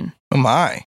plane. Oh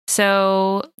my.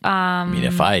 So, I mean,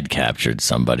 if I had captured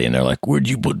somebody and they're like, "Where'd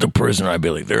you put the prisoner?" I'd be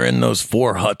like, "They're in those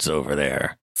 4 huts over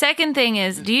there." second thing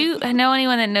is, do you know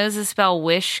anyone that knows the spell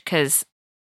wish? Because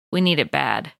we need it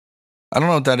bad. I don't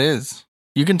know what that is.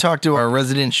 You can talk to our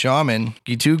resident shaman,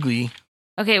 Gitugli.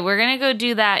 Okay, we're going to go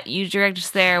do that. You direct us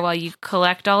there while you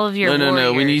collect all of your No.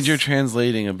 We need warriors. your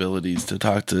translating abilities to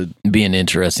talk to. Be an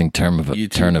interesting turn of You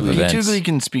turn of too. events. Gitugli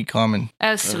can speak common.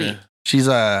 Oh, sweet. Okay. She's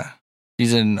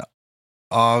an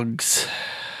Oggs.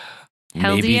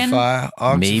 Maybe,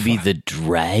 Heldian? maybe the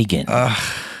dragon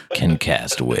can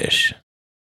cast wish.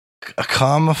 a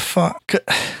comma.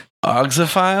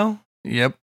 Oxophile?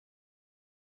 Yep.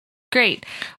 Great.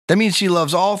 That means she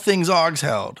loves all things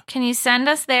Oggsheld. Can you send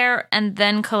us there and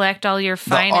then collect all your The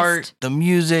finest? art, the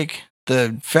music,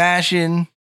 the fashion,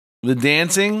 The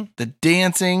dancing? the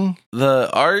dancing. The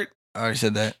art? I already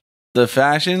said that. The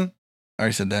fashion? I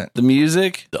already said that. The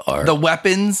music? The art. The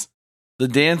weapons, The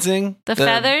dancing? The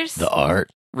feathers? the art.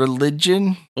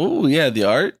 religion. Oh, yeah, the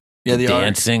art? Yeah, the art.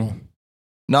 dancing.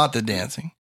 Not the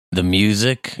dancing. The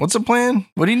music. What's the plan?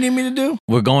 What do you need me to do?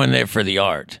 We're going there for the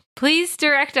art. Please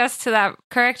direct us to that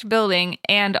correct building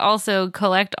and also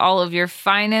collect all of your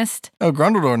finest, Oh,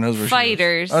 Grundledor knows where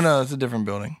Fighters. she is. Oh, no, it's a different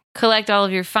building. collect all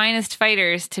of your finest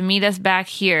fighters to meet us back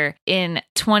here in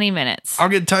 20 minutes. I'll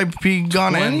get Type P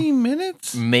gone 20 in.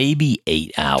 minutes? Maybe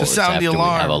 8 hours sound the after we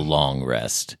alarm. have a long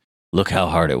rest. Look how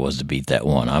hard it was to beat that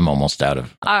one. I'm almost out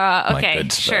of. my Okay,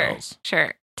 good sure, spells.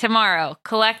 sure. Tomorrow,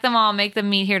 collect them all, make them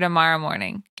meet here tomorrow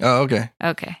morning. Oh, okay.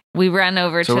 Okay. We run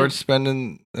over So to we're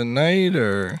spending the night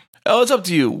or? Oh, it's up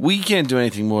to you. We can't do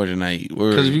anything more tonight.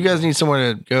 Because if you guys need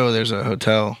somewhere to go, there's a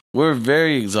hotel. We're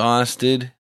very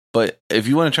exhausted, but if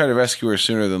you want to try to rescue her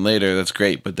sooner than later, that's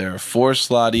great. But there are 4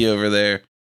 slotty over there,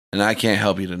 and I can't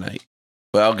help you tonight.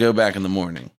 But I'll go back in the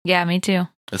morning, Yeah, me too.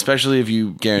 especially if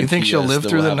you guarantee. You think she'll us live that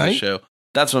through we'll the have a night? Show.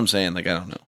 That's what I'm saying. Like, I don't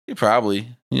know. You probably.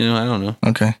 I don't know.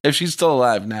 Okay. If she's still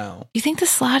alive now, You think the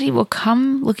Slotty will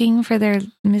come looking for their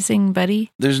missing buddy?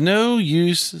 there's no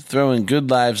use throwing good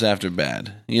lives after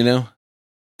bad.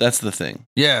 That's the thing.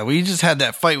 Yeah, we just had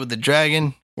that fight with the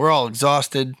dragon. We're all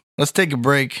exhausted. Let's take a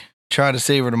break. Try to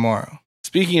save her tomorrow.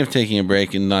 Speaking of taking a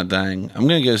break and not dying, I'm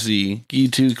going to go see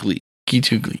Gitugli.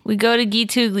 Gitugli. We go to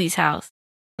Gitugli's house.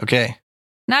 Okay.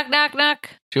 Knock, knock, knock.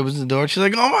 She opens the door. She's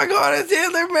like, "Oh my god, it's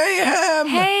Antler Mayhem!"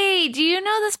 Hey, do you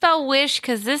know the spell wish?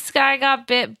 Because this guy got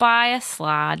bit by a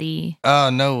Slotty. Oh,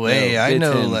 no way. No, I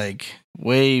know, bitten. like,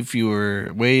 way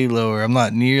fewer, way lower. I'm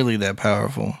not nearly that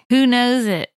powerful. Who knows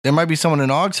it? There might be someone in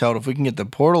Oxheld if we can get the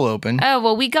portal open. Oh,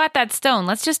 well, we got that stone.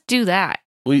 Let's just do that.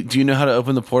 Wait, do you know how to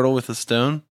open the portal with a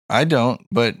stone? I don't,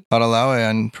 but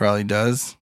Padalawayan probably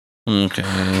does.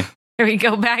 Okay. Here we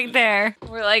go back there.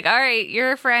 We're like, all right,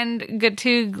 your friend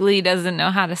Gatugli doesn't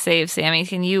know how to save Sammy.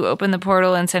 Can you open the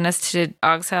portal and send us to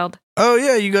Oxheld? Oh,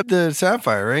 yeah, you got the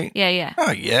sapphire, right? Yeah.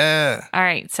 Oh, yeah. All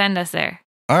right, send us there.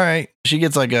 All right. She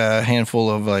gets like a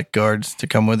handful of like guards to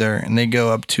come with her, and they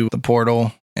go up to the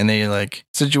portal. and they like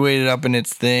situate it up in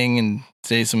its thing and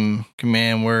say some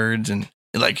command words, and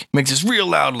it like makes this real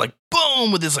loud like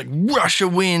boom with this like rush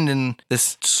of wind, and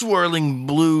this swirling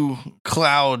blue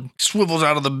cloud swivels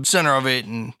out of the center of it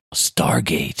and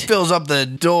Stargate. fills up the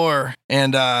door,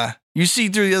 and you see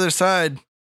through the other side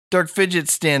Dark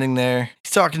Fidget's standing there.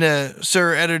 He's talking to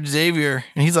Sir Eddard Xavier,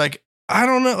 and he's like, I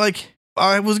don't know, like,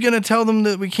 I was gonna tell them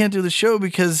that we can't do the show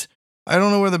because I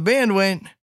don't know where the band went,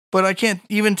 but I can't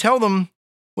even tell them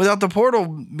without the portal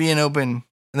being open.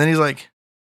 And then he's like,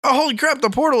 oh, holy crap, the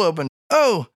portal opened.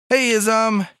 Oh, hey, is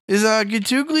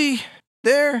Gitugli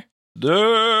there?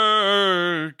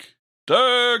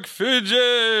 Dirk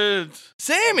Fidget.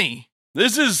 Sammy!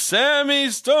 This is Sammy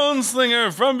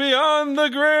Stoneslinger from beyond the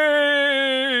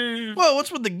grave. Whoa,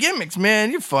 what's with the gimmicks,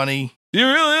 man? You're funny. You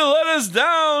really let us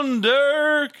down,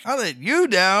 Dirk. I let you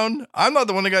down. I'm not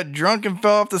the one that got drunk and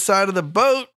fell off the side of the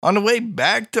boat on the way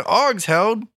back to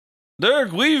Augsheld.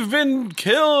 Dirk, we've been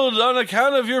killed on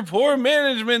account of your poor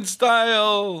management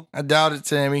style. I doubt it,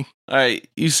 Sammy. All right,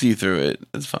 you see through it.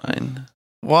 It's fine.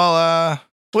 Well,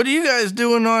 what are you guys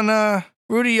doing on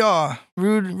Ruduya?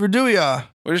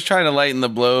 We're just trying to lighten the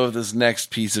blow of this next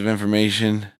piece of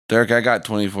information. Dirk, I got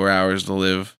 24 hours to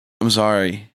live. I'm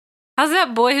sorry. How's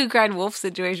that boy who cried wolf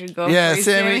situation going? Yeah, for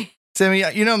you, Sammy,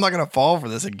 you know I'm not gonna fall for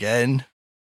this again.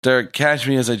 Dirk, catch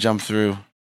me as I jump through.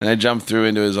 And I jump through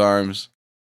into his arms.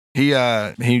 He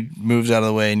moves out of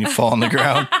the way and you fall on the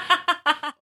ground.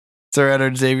 Sir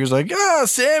Eddard Xavier's like,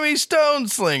 Sammy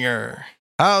Stoneslinger.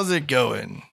 How's it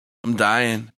going? I'm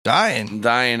dying. Dying. I'm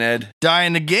dying, Ed.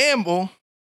 Dying to gamble.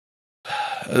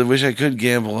 I wish I could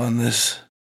gamble on this.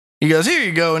 He goes, here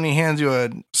you go, and he hands you a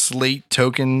slate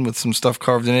token with some stuff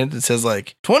carved in it that says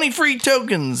like 20 free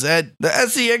tokens at the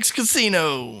SEX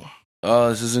Casino. Oh,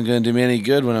 this isn't going to do me any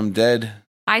good when I'm dead.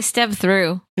 I step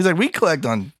through. He's like, we collect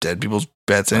on dead people's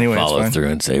bets anyway. I It's follow fine. through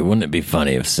and say, wouldn't it be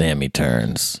funny if Sammy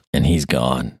turns and he's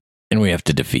gone and we have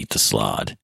to defeat the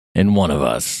Slod and one of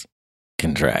us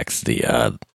contracts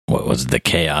the, the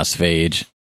chaos phage?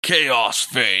 Chaos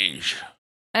phage.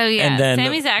 Oh yeah, And then-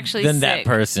 Sammy's actually then sick. that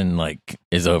person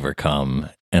is overcome,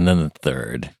 and then the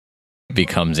third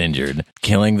becomes injured,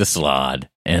 killing the Slod,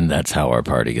 and that's how our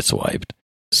party gets wiped.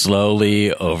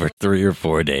 Slowly over 3 or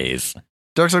 4 days.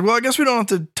 Dark's like, well, I guess we don't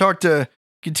have to talk to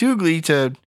Gitugli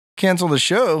to cancel the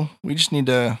show. We just need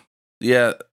to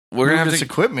Yeah, we're move going to have this to...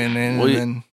 equipment and Well,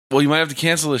 then... Well, you might have to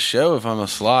cancel the show if I'm a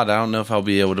slot. I don't know if I'll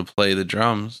be able to play the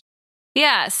drums.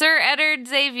 Yeah, Sir Eddard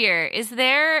Xavier. Is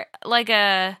there like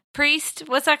a priest?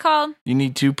 What's that called? You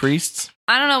need 2 priests?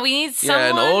 I don't know. We need someone. Yeah,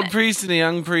 an old priest and a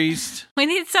young priest. We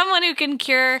need someone who can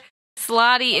cure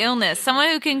slotty illness. Someone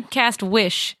who can cast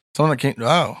wish. Someone that can't...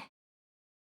 Oh.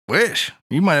 Wish.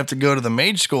 You might have to go to the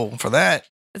mage school for that.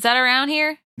 Is that around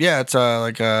here? Yeah, it's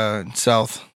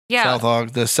south. Yeah. South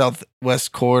Hog, the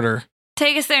southwest corridor.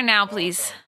 Take us there now,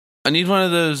 please. I need one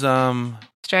of those,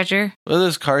 Stretcher. what are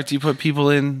those carts you put people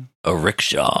in? A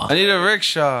rickshaw. I need a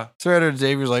rickshaw. Sir Eddard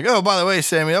Xavier's like, oh, by the way,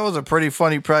 Sammy, that was a pretty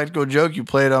funny practical joke you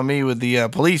played on me with the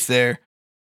police there.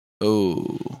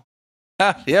 Oh.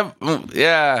 Ah, yep.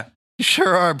 Yeah. You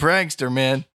sure are a prankster,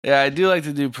 man. Yeah, I do like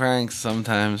to do pranks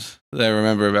sometimes that I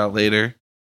remember about later.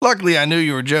 Luckily, I knew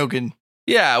you were joking.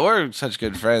 Yeah, we're such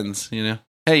good friends, you know.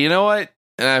 Hey, you know what?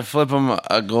 And I flip him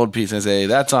a gold piece and I say,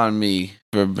 that's on me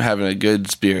for having a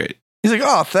good spirit. He's like,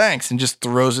 oh, thanks, and just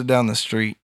throws it down the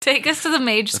street. Take us to the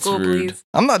mage That's school, rude. please.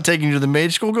 I'm not taking you to the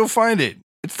mage school. Go find it.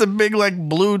 It's the big, like,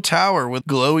 blue tower with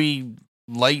glowy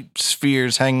light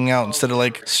spheres hanging out instead of,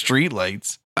 like, street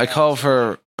lights. I call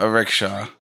for a rickshaw.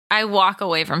 I walk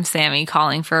away from Sammy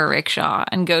calling for a rickshaw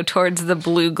and go towards the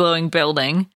blue glowing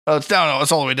building. Oh, it's down. Oh,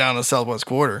 it's all the way down the southwest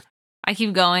quarter. I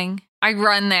keep going. I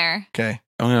run there. Okay.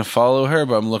 I'm going to follow her,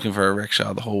 but I'm looking for a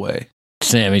rickshaw the whole way.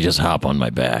 Sammy, just hop on my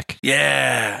back.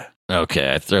 Yeah.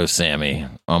 Okay, I throw Sammy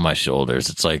on my shoulders.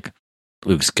 It's like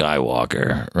Luke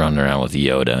Skywalker running around with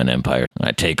Yoda in Empire.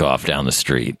 I take off down the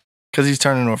street. Because he's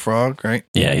turning into a frog, right?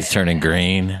 Yeah, he's turning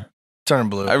green. Turning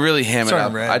blue. I really ham it Sorry,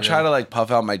 up. red, I try red. to like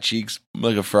puff out my cheeks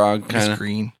like a frog, He's kind of.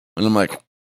 green. And I'm like,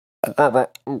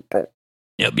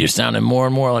 Yep, you're sounding more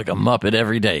and more like a Muppet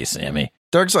every day, Sammy.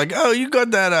 Dark's like, oh, you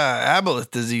got that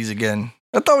aboleth disease again.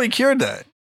 I thought we cured that.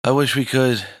 I wish we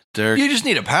could, Dirk. You just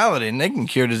need a paladin. They can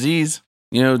cure disease.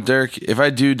 You know, Dirk, if I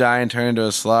do die and turn into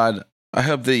a slod, I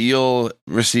hope that you'll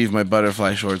receive my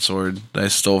butterfly short sword that I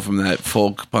stole from that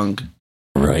folk punk.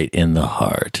 Right in the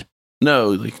heart. No,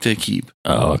 like to keep.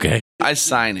 Oh, okay. I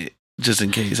sign it just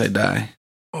in case I die.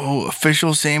 Oh,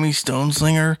 official Sammy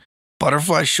Stoneslinger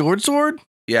butterfly short sword?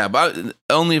 Yeah, but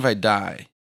only if I die.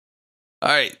 All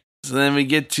right, So then we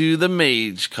get to the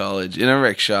Mage College in a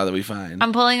rickshaw that we find.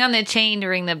 I'm pulling on the chain to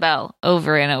ring the bell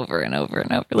over and over and over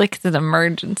and over, like it's an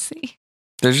emergency.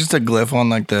 There's just a glyph on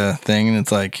like the thing, and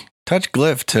it's like touch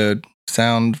glyph to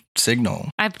sound signal.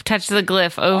 I touch the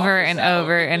glyph over and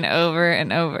over and over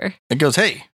and over. It goes,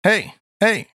 hey, hey,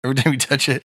 hey, every time you touch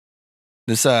it.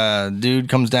 This dude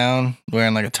comes down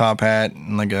wearing like a top hat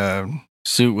and like a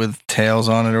suit with tails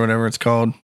on it or whatever it's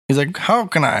called. He's like, how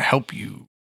can I help you?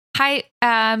 Hi,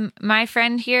 my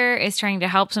friend here is trying to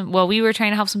help we were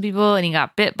trying to help some people and he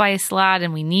got bit by a slot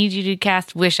and we need you to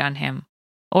cast Wish on him.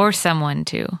 Or someone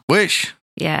too. Wish.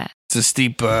 Yeah. It's a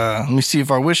steep, let me see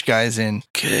if our wish guy's in.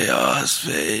 Chaos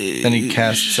Phase. Then he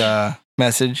casts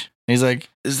message. He's like,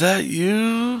 is that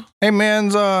you, hey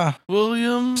man's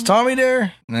William? is Tommy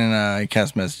there? And then he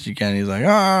casts message again. He's like, all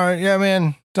right, yeah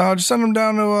man, just send him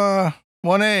down to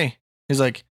 1A. He's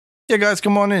like, yeah guys,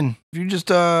 come on in. If you just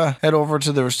head over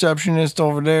to the receptionist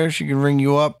over there, she can ring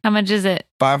you up. How much is it?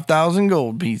 5,000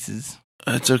 gold pieces.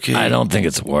 That's okay. I don't think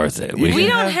it's worth it. We We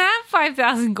can don't have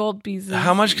 5,000 gold pieces.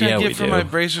 How much can Yeah, I we get for do. my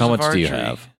bracers How of much do archery? you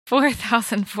have?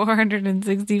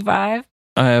 4,465.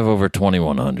 I have over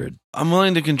 2,100. I'm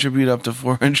willing to contribute up to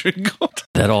 400 gold.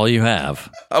 That all you have?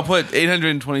 I'll put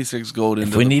 826 gold into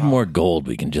If we the need pot. more gold,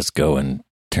 we can just go and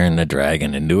turn the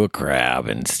dragon into a crab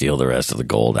and steal the rest of the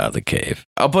gold out of the cave.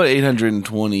 I'll put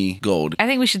 820 gold. I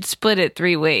think we should split it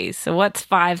 3 ways. So what's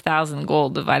 5,000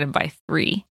 gold divided by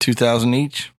 3? 2,000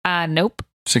 each. Nope.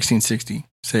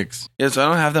 1666. Yeah, so I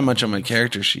don't have that much on my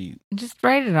character sheet. Just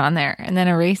write it on there and then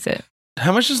erase it.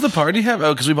 How much does the party have?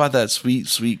 Oh, because we bought that sweet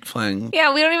flang.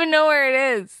 Yeah, we don't even know where it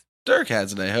is. Dirk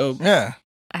has it, I hope. Yeah.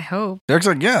 I hope. Derek's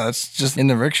like, yeah, that's just in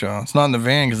the rickshaw. It's not in the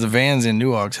van because the van's in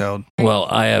New Oxheld. Well,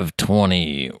 I have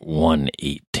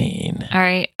 2,118. All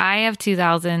right. I have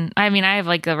 2,000. I mean, I have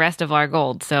like the rest of our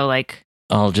gold. So like,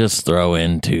 I'll just throw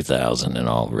in 2,000 and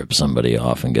I'll rip somebody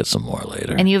off and get some more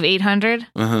later. and you have 800?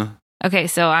 Uh-huh. Okay.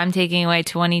 So I'm taking away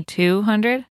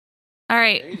 2,200. All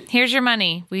right. Here's your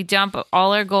money. We dump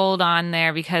all our gold on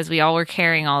there because we all were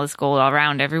carrying all this gold all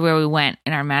around everywhere we went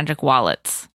in our magic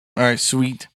wallets. All right,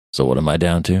 sweet. So what am I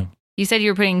down to? You said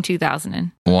you were putting 2,000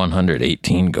 in.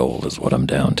 118 gold is what I'm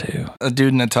down to. A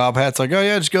dude in the top hat's like, oh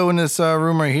yeah, just go in this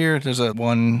room right here. There's a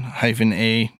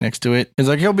 1-A next to it. He's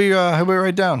like, he'll be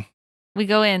right down. We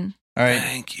go in. All right.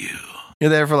 Thank you. You're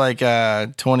there for like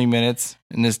 20 minutes,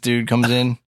 and this dude comes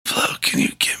in. Flo, can you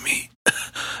give me a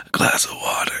glass of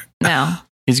water? No.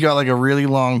 He's got like a really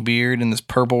long beard and this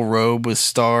purple robe with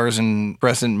stars and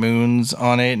crescent moons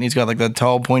on it. And he's got like that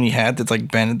tall pointy hat that's like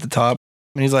bent at the top.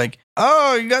 And he's like,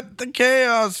 oh, you got the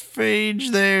chaos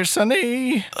phage there,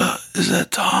 sonny. Is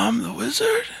that Tom the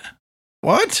Wizard?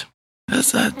 What?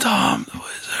 Is that Tom the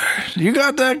Wizard? You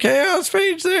got that chaos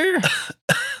phage there?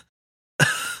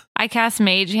 I cast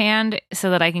Mage Hand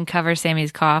so that I can cover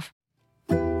Sammy's cough.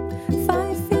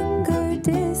 5-finger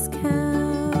discounts.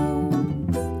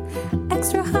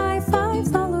 Extra high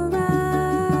fives all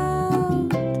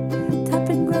around.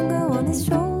 Tapping Grungo on his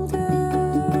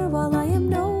shoulder while I am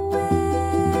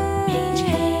nowhere. Mage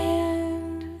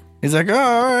hand. He's like, oh,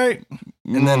 all right.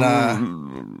 And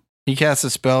then he casts a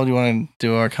spell. Do you want to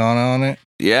do Arcana on it?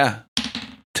 Yeah.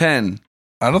 10.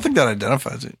 I don't think that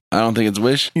identifies it. I don't think it's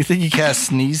Wish. You think he casts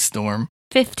Sneeze Storm?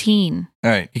 15. All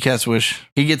right, he casts Wish.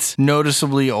 He gets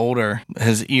noticeably older.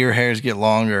 His ear hairs get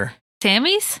longer.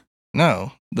 Sammy's?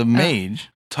 No, the mage.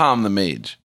 Tom the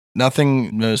Mage.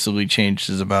 Nothing noticeably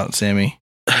changes about Sammy.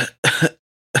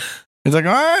 He's like,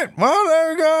 all right, well, there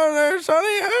we go there,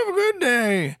 Sonny. Have a good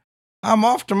day. I'm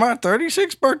off to my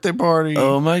 36th birthday party.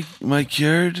 Oh, my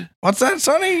cured? What's that,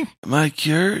 Sonny? Am I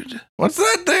cured? What's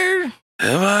that there?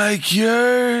 Am I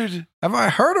cured? Have I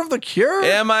heard of the cure?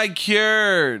 Am I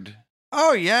cured?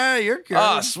 Oh, yeah, you're cured.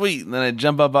 Oh, sweet. And then I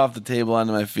jump up off the table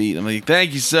onto my feet. I'm like,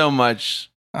 thank you so much.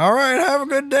 All right, have a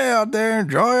good day out there.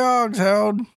 Enjoy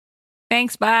Oxheld.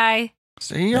 Thanks, bye.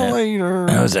 See you Yeah. later.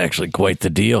 That was actually quite the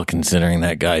deal, considering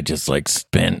that guy just like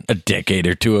spent a decade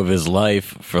or two of his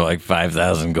life for like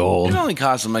 5,000 gold. It only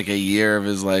cost him like a year of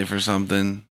his life or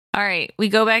something. All right, we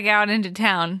go back out into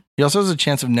town. He also has a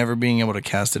chance of never being able to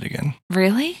cast it again.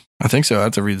 Really? I think so. I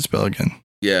have to read the spell again.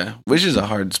 Yeah. Wish is a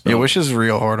hard spell. Yeah, Wish is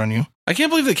real hard on you. I can't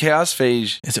believe the Chaos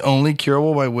Phage. It's only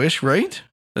curable by Wish, right?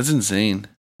 That's insane.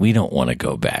 We don't want to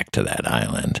go back to that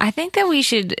island. I think that we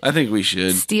should I think we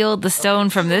should. steal the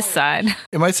stone from this side.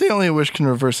 It might say only a Wish can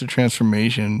reverse the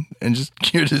transformation and just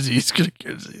cure disease. Could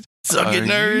cure disease. Suck Are it,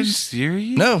 you nerds.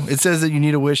 serious? No, it says that you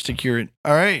need a wish to cure it.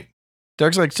 All right.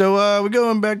 Dark's like, so we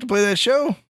going back to play that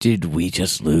show? Did we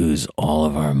just lose all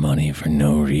of our money for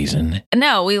no reason?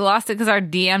 No, we lost it because our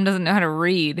DM doesn't know how to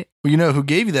read. Well, you know who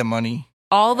gave you that money?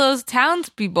 All those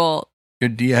townspeople. Your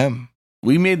DM.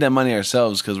 We made that money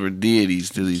ourselves because we're deities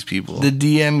to these people. The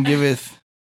DM giveth.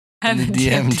 And the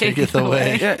DM taketh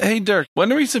away. Yeah, hey, Dirk,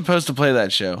 when are we supposed to play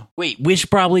that show? Wait, Wish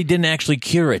probably didn't actually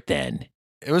cure it then.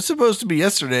 It was supposed to be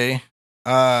yesterday.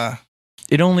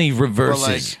 It only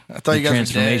reverses I thought the you guys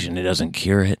transformation. It doesn't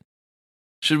cure it.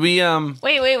 Should we,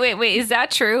 Wait. Is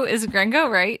that true? Is Gringo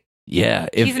right? Yeah.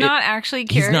 He's not actually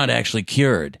cured. He's not actually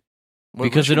cured. What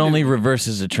Because should it we only do?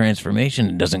 reverses the transformation.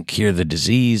 It doesn't cure the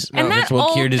disease. And That's that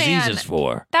what cure old disease man- is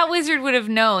for. That wizard would have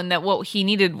known that what he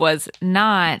needed was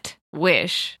not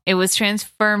wish. It was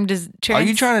transformed as. Are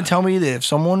you trying to tell me that if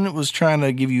someone was trying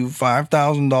to give you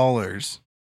 $5,000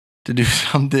 to do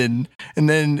something, and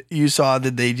then you saw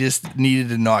that they just needed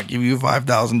to not give you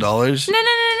 $5,000?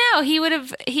 No.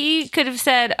 He could have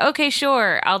said, "Okay,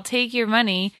 sure, I'll take your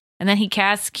money," and then he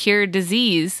casts cure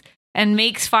disease and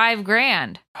makes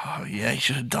 $5,000. Oh yeah, he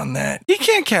should have done that. he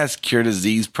can't cast Cure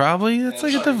Disease, probably. That's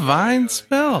like a divine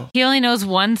spell. He only knows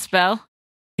one spell,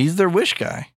 He's their wish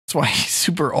guy. That's why he's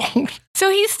super old. so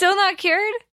he's still not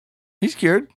cured. He's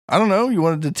cured. I don't know. You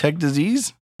want to detect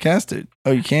disease? Cast it.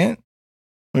 Oh, you can't?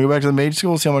 We go back to the mage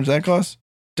school, see how much that costs?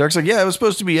 Dark's like, yeah, it was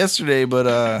supposed to be yesterday,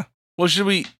 but Well, should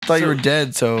we? thought you so- were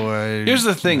dead, so Here's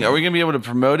the thing. Are we going to be able to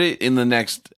promote it in the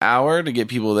next hour to get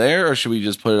people there, or should we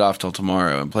just put it off till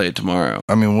tomorrow and play it tomorrow?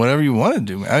 I mean, whatever you want to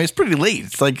do. I mean, it's pretty late.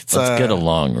 It's like it's Let's get a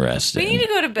long rest We in. need to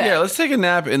go to bed. Yeah, let's take a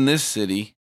nap in this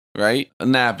city, right? A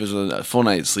nap is a full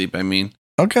night's sleep, I mean.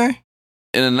 okay.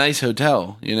 In a nice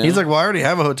hotel, you know? He's like, well, I already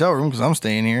have a hotel room because I'm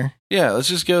staying here. yeah, let's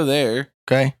just go there.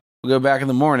 Okay. We'll go back in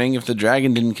the morning. If the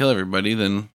dragon didn't kill everybody,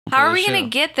 then we'll How play are the we going show. to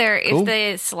get there if Cool.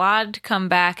 the Slod come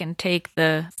back and take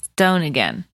the stone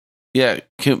again? Yeah,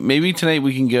 maybe tonight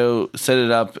we can go set it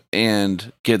up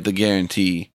and get the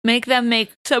guarantee. Make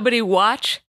somebody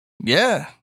watch? Yeah.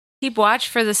 Keep watch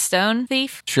for the stone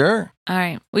thief? Sure. All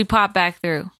right. We pop back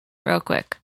through real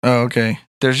quick. Oh, okay.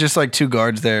 There's just like two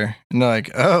guards there, and they're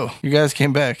like, "Oh, you guys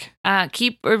came back."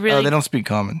 Keep a Oh, really. they don't speak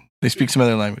common. They speak some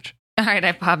other language. All right.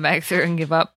 I pop back through and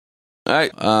give up. All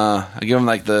right, I give him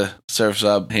like the surfs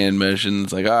up hand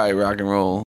motions, like, all right, rock and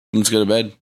roll. Let's go to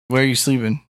bed. Where are you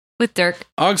sleeping? With Dirk.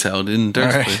 Oxheld in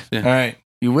Dirk's All right. place. All Yeah. right.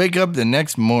 You wake up the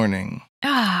next morning.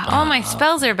 All my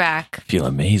spells are back. I feel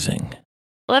amazing.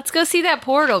 Let's go see that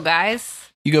portal,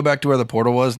 guys. You go back to where the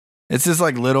portal was. It's this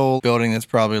like little building that's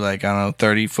probably like, I don't know,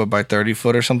 30 foot by 30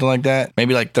 foot or something like that.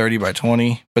 Maybe like 30 by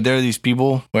 20. But there are these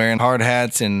people wearing hard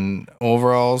hats and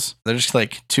overalls. They're just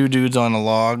like two dudes on a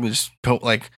log. Just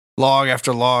like log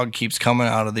after log keeps coming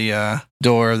out of the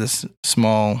door of this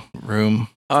small room.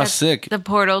 Oh, That's- sick. The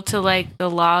portal to like the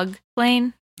log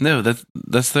plane. No,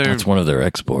 that's their. That's one of their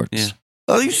exports. Yeah.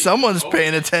 At least someone's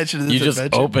paying attention to this You just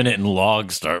adventure. open it and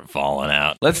logs start falling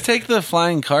out. Let's take the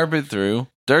flying carpet through.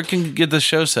 Dirk can get the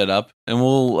show set up, and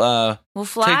we'll We'll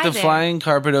fly take the there. flying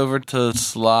carpet over to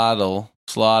Slod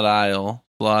Isle.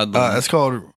 It's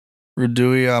called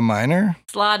Reduia Minor.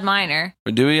 Slod Minor.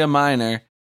 Reduia Minor,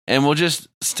 and we'll just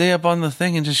stay up on the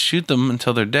thing and just shoot them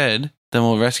until they're dead. Then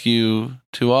we'll rescue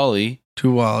Tuali.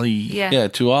 Tuali. Yeah. Yeah,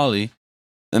 Tuali.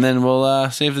 And then we'll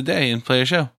save the day and play a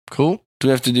show. Cool. Do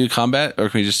we have to do combat, or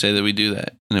can we just say that we do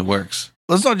that and it works?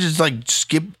 Let's not just like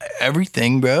skip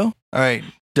everything, bro. All right.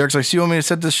 Derek's like, so you want me to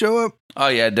set this show up? Oh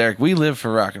yeah, Derek, we live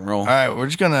for rock and roll. All right, we're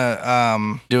just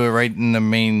gonna do it right in the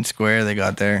main square they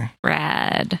got there.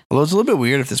 Rad. Although it's a little bit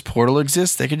weird if this portal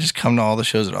exists, they could just come to all the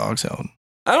shows at Oxheld.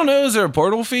 I don't know. Is there a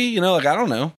portal fee? You know, like I don't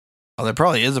know. Oh, there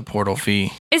probably is a portal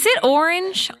fee. Is it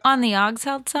orange on the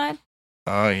Oxheld side?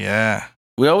 Oh yeah,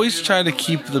 We always try to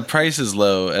keep the prices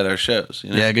low at our shows. You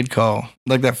know? yeah, good call.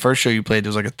 Like that first show you played, there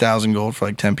was like 1,000 gold for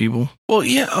like 10 people. Well,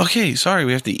 yeah. Okay. Sorry,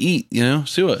 we have to eat. You know,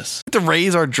 sue us. We have to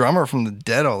raise our drummer from the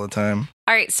dead all the time.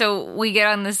 All right, so we get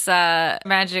on this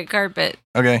magic carpet.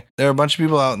 Okay, there are a bunch of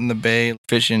people out in the bay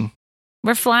fishing.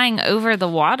 We're flying over the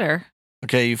water.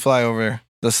 Okay, you fly over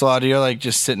the slot. You're like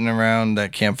just sitting around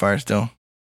that campfire still.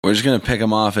 We're just gonna pick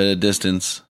them off at a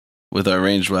distance with our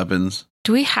ranged weapons.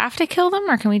 Do we have to kill them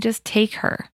or can we just take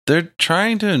her? They're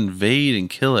trying to invade and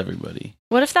kill everybody.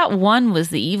 What if that one was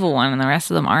the evil one and the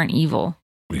rest of them aren't evil?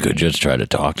 We could just try to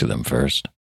talk to them first.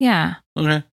 Yeah.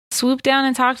 Okay. Swoop down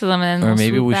and talk to them and then Or we'll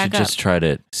maybe swoop we back should up. just try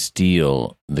to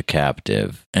steal the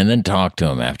captive and then talk to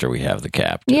him after we have the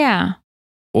captive. Yeah.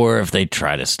 Or if they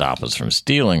try to stop us from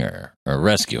stealing her, or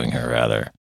rescuing her,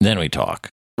 rather, then we talk.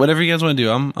 Whatever you guys want to do,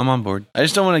 I'm on board. I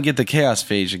just don't want to get the chaos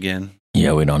phage again.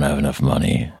 Yeah, we don't have enough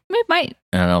money. We might.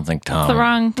 And I don't think Tom. we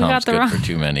Tom's got the good wrong for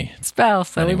too many. spell,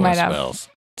 so we any more might have. spells.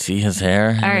 See his hair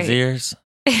and All his right. ears?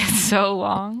 It's so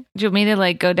long. Do you want me to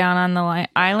like go down on the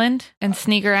island and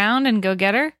sneak around and go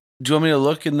get her? Do you want me to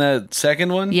look in the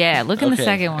second one? Yeah, look in the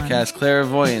second I one. cast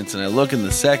clairvoyance and I look in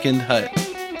the second hut.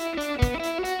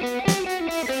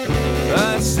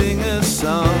 I sing a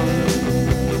song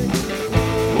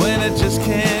when I just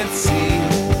can't see.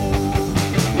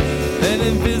 An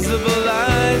invisible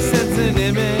eye sends an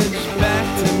image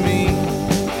back to me.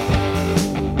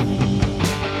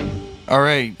 All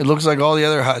right. It looks like all the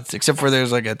other huts, except for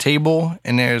there's like a table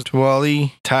and there's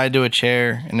Tuali tied to a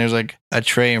chair and there's like a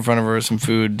tray in front of her with some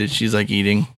food that she's like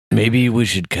eating. Maybe we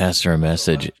should cast her a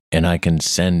message and I can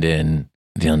send in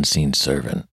the unseen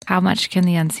servant. How much can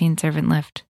the unseen servant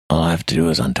lift? All I have to do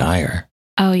is untie her.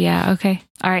 Oh, yeah. Okay.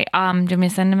 All right. Do you want me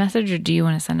to send a message or do you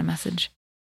want to send a message?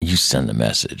 You send the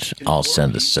message. I'll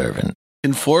send the servant.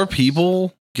 Can 4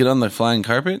 people get on the flying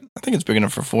carpet? I think it's big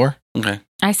enough for 4. Okay.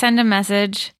 I send a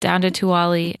message down to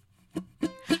Tuali.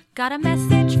 Got a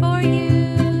message for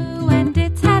you, and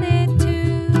it's headed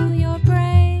to your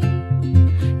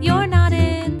brain. You're not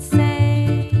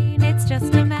insane, it's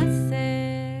just a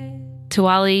message.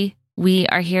 Tuali, we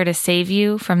are here to save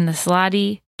you from the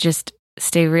Slotty. Just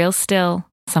stay real still.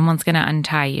 Someone's going to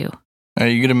untie you. All right,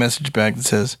 you get a message back that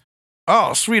says,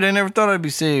 "Oh, sweet, I never thought I'd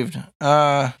be saved.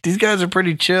 These guys are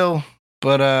pretty chill,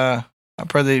 but I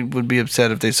probably would be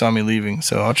upset if they saw me leaving,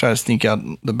 so I'll try to sneak out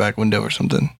the back window or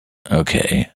something."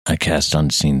 Okay, I cast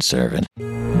unseen servant.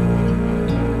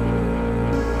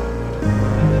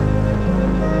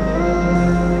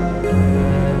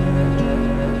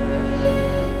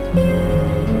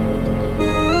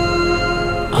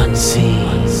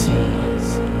 Unseen servant.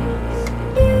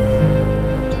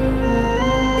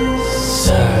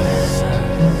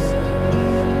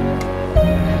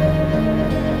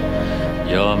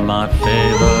 You're my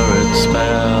favorite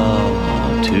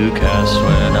spell to cast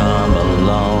when I'm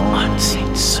alone.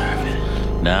 Unseen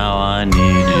servant. Now I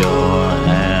need your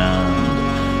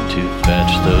hand to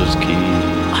fetch those keys.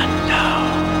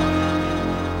 Unknown.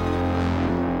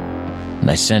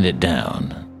 And I send it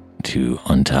down to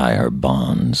untie her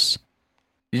bonds.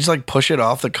 You just like push it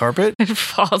off the carpet? It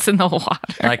falls in the water.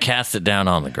 I cast it down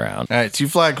on the ground. All right, so you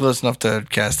fly close enough to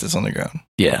cast this on the ground.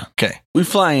 Yeah. Okay. We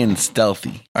fly in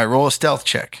stealthy. All right, roll a stealth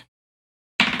check.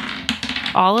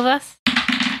 All of us?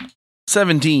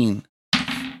 17.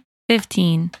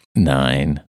 15.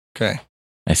 9. Okay.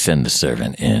 I send the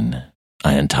servant in.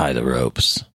 I untie the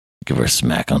ropes. Give her a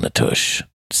smack on the tush,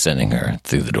 sending her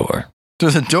through the door.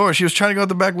 Through the door. She was trying to go out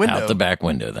the back window. Out the back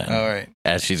window then. All right.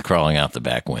 As she's crawling out the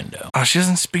back window. Oh, she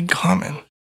doesn't speak common.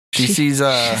 She sees, She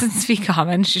doesn't speak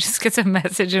common. She just gets a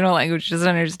message in a language she doesn't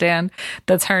understand.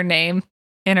 That's her name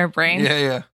in her brain.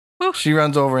 yeah. Woo. She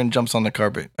runs over and jumps on the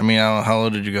carpet. I mean, I don't know, how low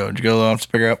did you go? Did you go low enough to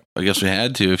pick her up? I guess we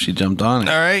had to if she jumped on it.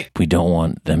 All right. We don't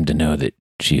want them to know that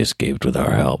she escaped with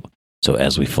our help. So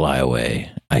as we fly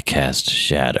away, I cast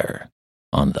Shatter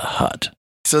on the hut.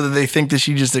 So that they think that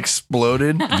she just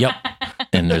exploded. Yep.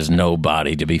 And there's no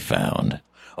body to be found.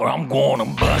 Or I'm gonna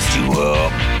bust you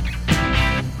up.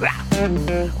 My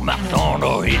thunder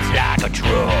hits like a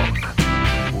truck.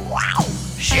 Wow.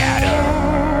 Shatter.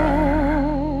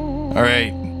 All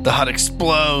right. The hut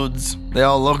explodes. They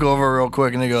all look over real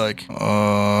quick and they go like,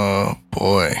 "Oh,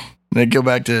 boy." And they go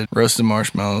back to roasted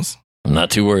marshmallows. I'm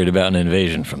not too worried about an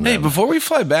invasion from Hey, them. before we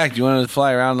fly back, do you want to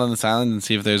fly around on this island and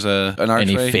see if there's an archway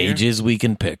Any here? phages we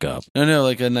can pick up? No,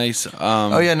 like a nice.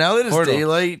 Oh, yeah. Now that it's portal.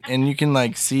 daylight and you can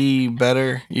like see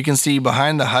better, you can see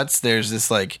behind the huts, there's this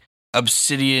like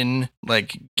obsidian,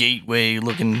 like gateway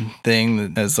looking thing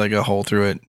that has like a hole through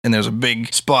it. And there's a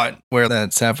big spot where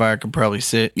that sapphire could probably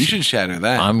sit. You should shatter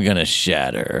that. I'm gonna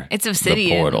shatter It's obsidian.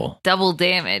 the portal. Double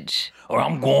damage. Or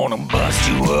I'm gonna bust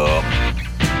you up.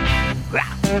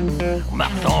 My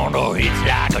thunder hits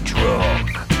like a truck.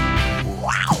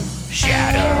 Wow.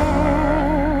 Shatter.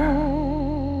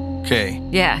 Okay.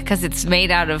 Yeah, because it's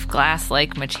made out of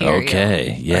glass-like material. Okay,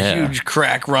 A yeah. huge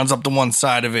crack runs up to one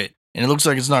side of it. And it looks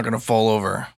like it's not going to fall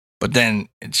over. But then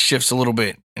it shifts a little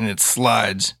bit and it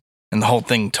slides. And the whole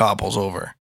thing topples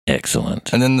over.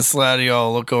 Excellent. And then the Slatty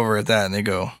all look over at that and they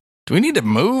go, "Do we need to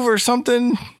move or something?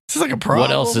 This is like a problem."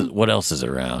 What else is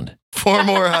around? 4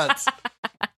 more huts.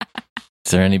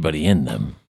 Is there anybody in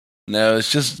them? No, it's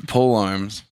just pole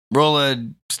arms. Roll a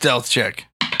stealth check.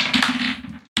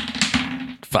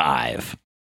 5.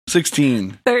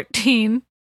 16. 13.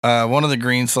 One of the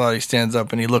green Slatty stands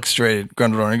up and he looks straight at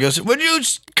Grundledor and he goes, "Would you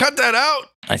cut that out?"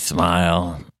 I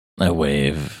smile, I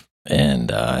wave,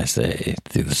 and I say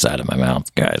through the side of my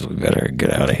mouth, "Guys, we better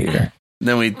get out of here."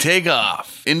 Then we take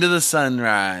off into the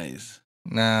sunrise,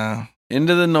 Nah.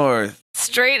 into the north.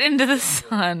 Straight into the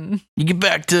sun. You get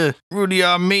back to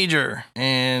Rudyard Major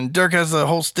and Dirk has the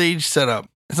whole stage set up.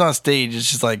 It's not a stage, it's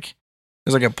just like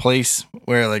there's like a place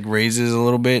where it like raises a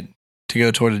little bit to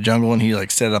go toward the jungle, and he like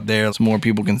set it up there so more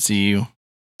people can see you.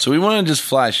 So we want to just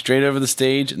fly straight over the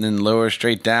stage and then lower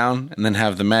straight down and then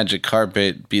have the magic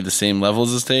carpet be the same level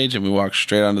as the stage, and we walk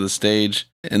straight onto the stage,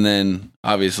 and then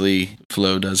obviously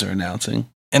Flo does her announcing.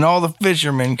 And all the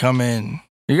fishermen come in.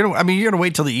 You're gonna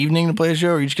wait till the evening to play a show,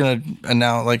 or you're just gonna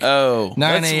announce like 9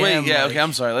 let's a.m. wait. Yeah, like, okay,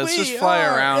 I'm sorry. Let's just "We fly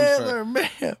are around. Antler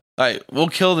Mayhem." All right, we'll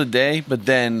kill the day, but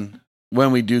then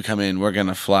when we do come in, we're going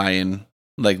to fly in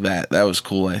like that. That was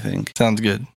cool, I think. Sounds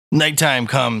good. Nighttime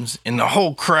comes, and the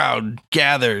whole crowd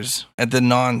gathers at the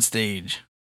non-stage.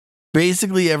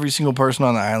 Basically, every single person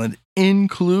on the island,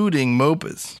 including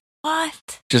Mopus,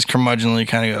 What? just curmudgeonly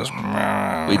kind of goes.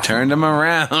 We turned them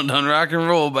around on rock and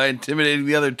roll by intimidating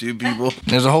the other two people.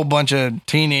 There's a whole bunch of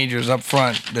teenagers up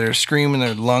front that are screaming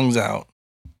their lungs out.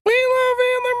 We love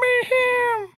Antler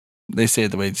Mayhem. They say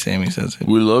it the way Sammy says it.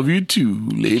 We love you too,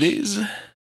 ladies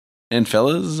and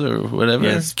fellas, or whatever.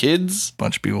 Yes. Kids.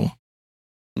 Bunch of people.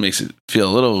 Makes it feel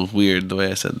a little weird the way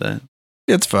I said that.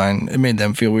 It's fine. It made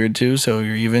them feel weird too, so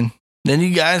you're even. Then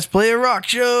you guys play a rock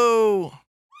show.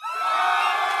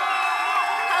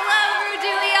 Hello, Rue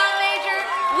Dewey Young Major.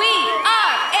 We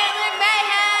are Antler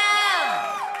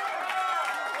Mayhem.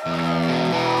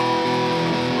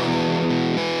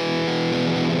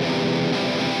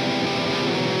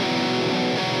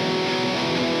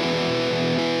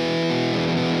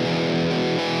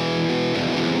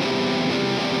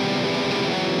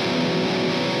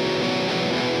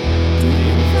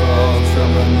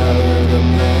 From another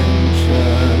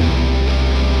dimension,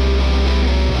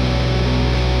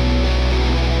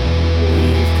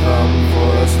 we've come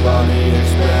for a slutty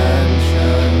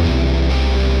expansion.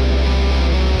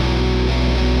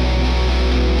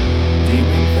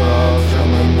 Demon frogs from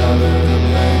another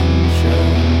dimension.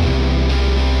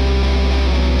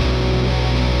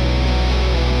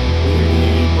 We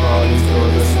need bodies for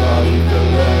the slutty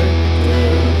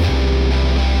collective.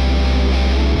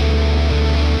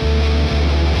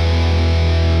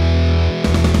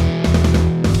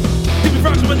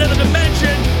 Frogs from another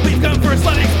dimension. We've come for a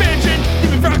slutty expansion.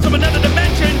 Demon frogs from another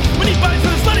dimension. We need bodies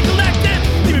for the slutty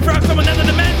collective. Demon frogs from another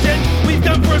dimension. We've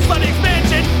come for a slutty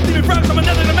expansion. Demon frogs from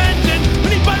another dimension. We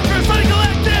need bodies for a slutty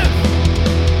collective.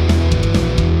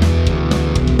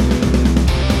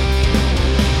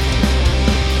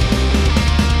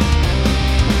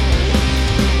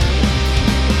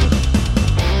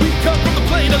 We've come from the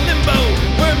plane of limbo,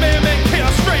 where man and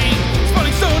chaos reign.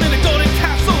 Spawning stone in a golden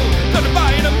castle, guarded by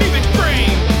an amoebic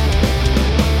brain.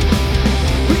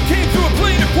 We came through a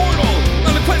planar portal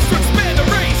on a quest to expand the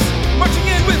race, marching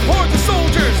in with hordes of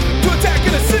soldiers to attack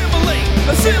and assimilate,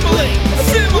 assimilate,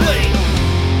 assimilate.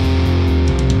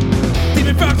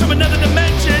 Demon frogs from another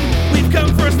dimension. We've come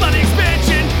for a slutty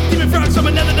expansion. Demon frogs from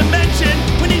another dimension.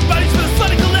 We need bodies for the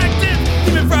slutty collective.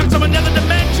 Demon frogs from another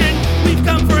dimension. We've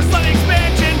come for a slutty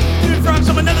expansion. Demon frogs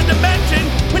from another dimension.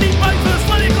 We need bodies for the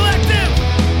slutty collective.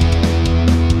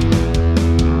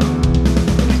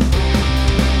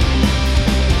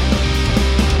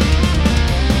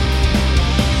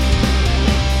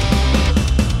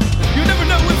 You never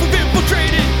know if we've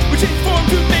infiltrated. We change form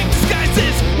to make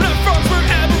disguises. We're not frogs, we're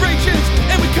aberrations,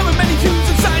 and we come in many hues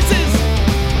and sizes.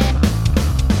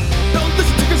 Don't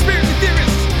listen to conspiracy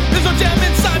theorists. There's no jam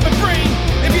inside my brain.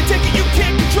 If you take it, you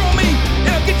can't control me,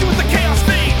 and I'll get you with the chaos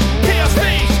phage, chaos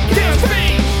phage, chaos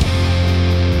phage.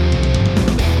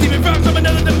 Demon frogs from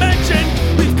another dimension.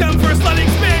 We've come for a slutty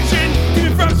expansion.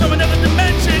 Demon frogs from another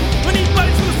dimension. We need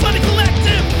bodies for the slutty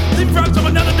collective. Demon frogs from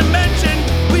another dimension.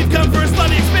 We've come for a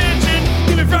slutty expansion.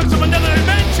 Demon frogs from another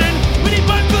dimension. We need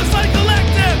bodies for the slutty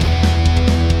collective.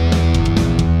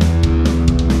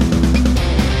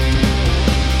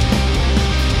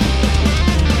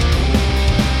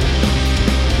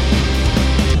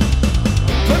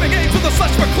 Playing games with a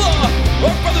slash for claw.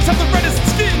 Our brothers have the reddest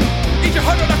skin. Eat your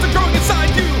heart out after growing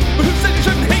inside you. But who said you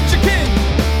shouldn't hate your kin?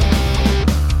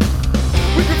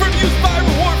 We prefer to use viral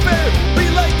warfare. We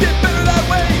like it better that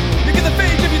way. You get the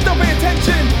phage if you don't pay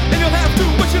attention, and you'll have to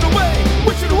wish it away,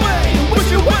 wish it away,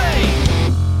 wish it away.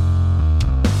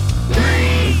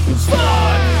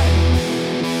 Slide,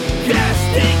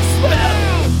 casting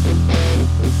spells.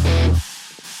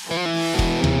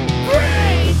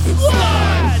 Great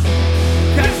slide,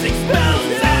 casting spells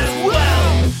as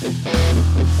well.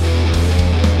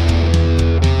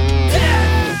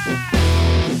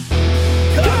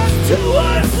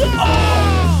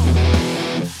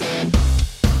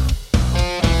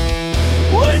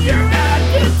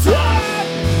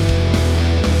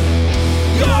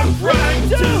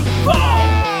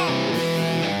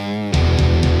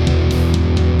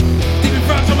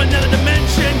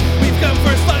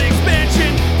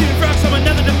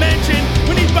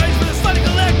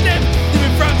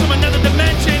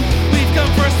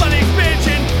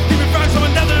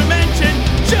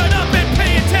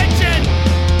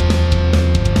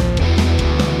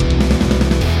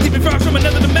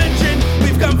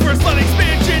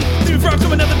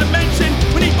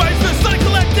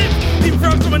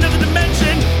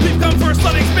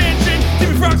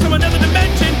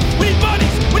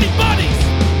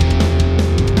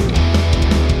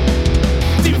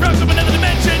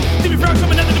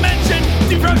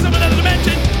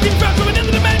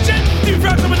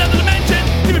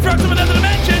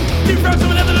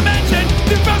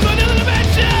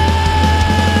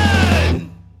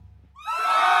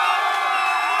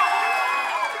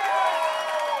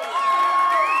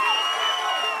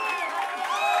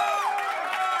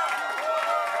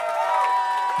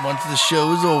 Once the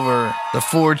show is over, the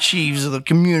 4 chiefs of the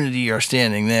community are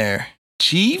standing there.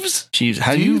 Chiefs? Chiefs.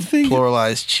 How do Do you you think-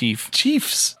 pluralize chief?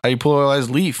 Chiefs. How do you pluralize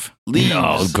leaf? Leaves.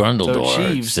 No, Grundledor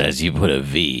So Chiefs. says you put a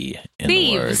V in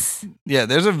the word. Thieves. Yeah,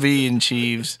 there's a V in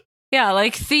chiefs. Yeah,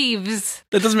 like thieves.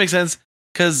 That doesn't make sense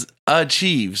because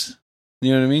achieves.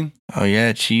 You know what I mean? Oh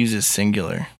yeah, chiefs is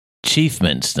singular.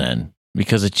 Achievements, then,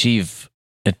 because achieve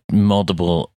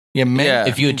multiple. Yeah, Yeah.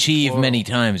 If you achieve plural. many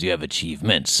times, you have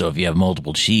achievements. So if you have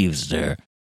multiple chiefs, they're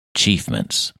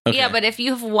achievements. Okay. Yeah, but if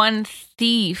you have one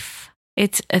thief,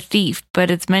 it's a thief,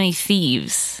 but it's many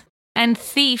thieves. And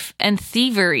thief and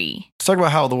thievery. Let's talk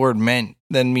about how the word meant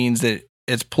then means that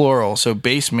it's plural. So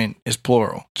basement is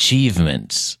plural.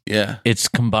 Achievements. Yeah. It's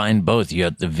combined both. You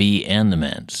have the V and the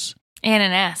ments. And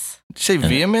an S. Did you say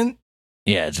vehement?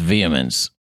 Yeah, it's vehemence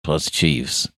plus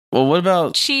chiefs. Well, what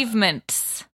about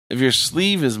Achievements. if your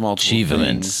sleeve is multiple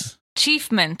Achievements. things?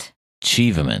 Achievement.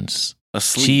 Achievements. A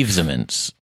sleeve.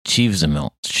 Achievements.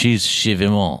 Achievement.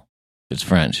 Achievement. It's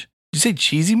French. Did you say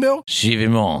cheesy milk?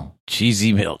 Achievement.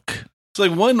 Cheesy milk. It's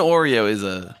like one Oreo is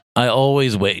a I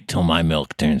always wait till my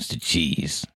milk turns to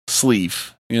cheese.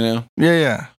 sleeve, you know?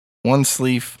 Yeah. 1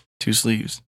 sleeve, 2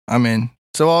 sleeves. I'm in.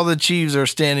 So all the chiefs are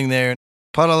standing there.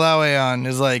 Padalawayan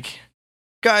is like,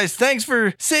 guys, thanks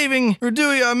for saving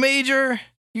Reduia Major.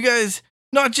 You guys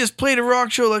not just played a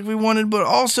rock show like we wanted, but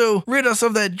also rid us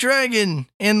of that dragon.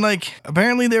 And like,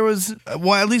 apparently there was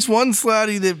at least one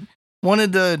slotty that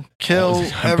wanted to kill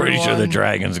I'm pretty sure the everyone.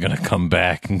 dragon's gonna come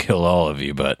back and kill all of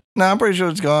you, but No, I'm pretty sure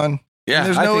it's gone. Yeah,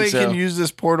 There's I no think way it so. can use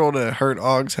this portal to hurt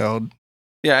Ogsheld.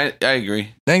 Yeah, I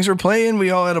agree. Thanks for playing. We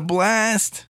all had a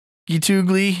blast.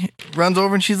 Gitugli runs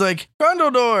over and she's like,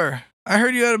 Grundledor, I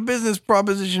heard you had a business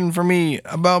proposition for me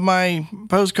about my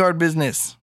postcard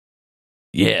business.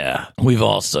 yeah, we've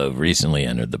also recently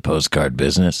entered the postcard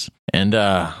business, and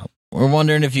we're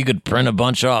wondering if you could print a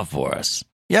bunch off for us.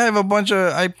 Yeah, I have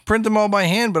I print them all by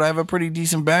hand, but I have a pretty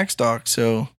decent backstock,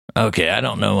 so. Okay, I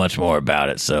don't know much more about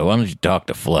it, so why don't you talk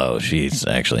to Flo? She's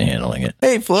actually handling it.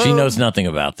 Hey, Flo. She knows nothing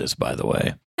about this, by the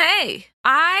way. Hey,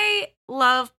 I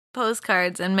love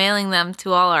postcards and mailing them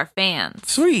to all our fans.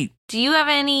 Sweet. Do you have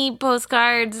any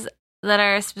postcards that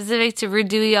are specific to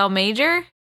Reduial Major?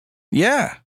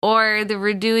 Yeah. Or the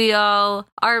Reduial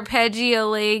Arpeggio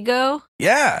Lego?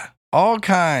 Yeah. All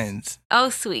kinds. Oh,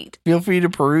 sweet. Feel free to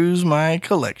peruse my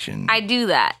collection. I do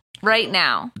that right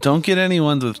now. Don't get any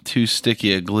ones with too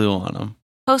sticky a glue on them.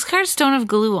 Postcards don't have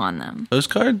glue on them.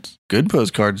 Postcards? Good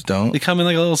postcards They don't. come in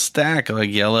like a little stack of like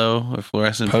yellow or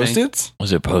fluorescent pink. Post-its?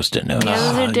 Was it post-it notes? Yeah,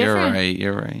 those are You're different. right.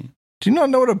 You're right. Do you not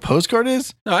know what a postcard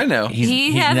is? No, I know. He's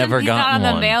He's never not gotten on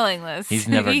one. the mailing list. He's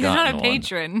never He's gotten not a one.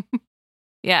 patron.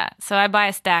 Yeah, so I buy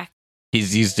a stack.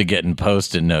 He's used to getting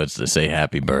post-it notes that say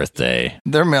happy birthday.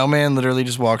 Their mailman literally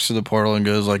just walks through the portal and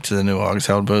goes like to the New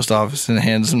Ogsheld post office and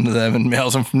hands them to them and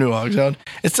mails them from New Ogsheld.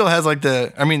 It still has like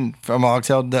from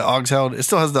Ogsheld, it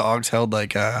still has the Ogsheld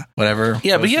like whatever.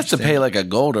 Yeah, but you have to postage pay stamp. like a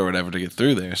gold or whatever to get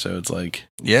through there. So it's like,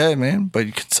 Yeah, man, but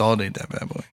you consolidate that bad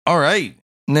boy. All right.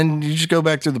 And then you just go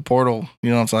back through the portal.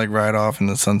 You don't have to like ride off in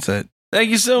the sunset. thank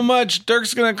you so much.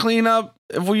 Dirk's gonna clean up.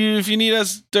 If you need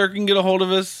us, Dirk can get a hold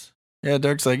of us. Yeah,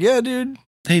 Dirk's like, yeah, dude,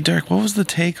 Hey, Dirk, what was the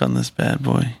take on this bad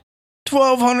boy?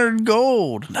 1,200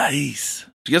 gold. Nice.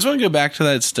 Do you guys want to go back to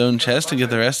that stone chest and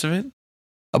get the rest of it?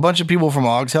 A bunch of people from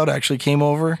Ogsheld actually came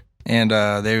over, and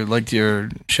they liked your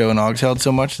show in Ogsheld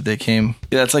so much that they came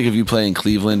Yeah, that's like if you play in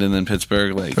Cleveland and then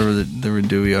Pittsburgh, like over the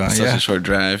Reduia. such Yeah. a short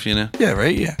drive, you know? Yeah,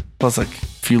 right? Yeah. Plus, like,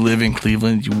 if you live in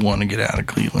Cleveland, you want to get out of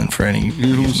Cleveland for any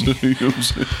reason.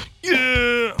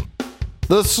 Yeah.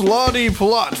 The slotty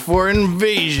plot for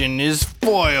invasion is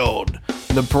foiled.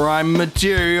 The prime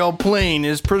material plane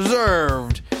is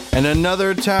preserved, and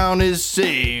another town is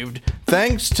saved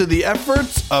thanks to the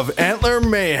efforts of Antler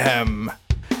Mayhem.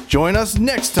 Join us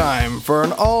next time for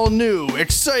an all-new,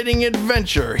 exciting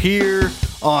adventure here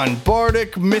on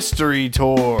Bardic Mystery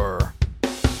Tour.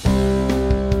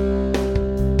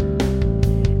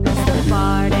 The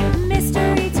Bardic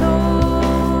Mystery Tour.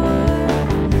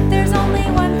 There's only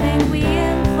one thing we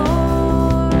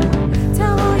implore.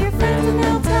 Tell all your friends and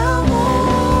they'll tell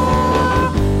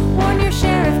more. Warn your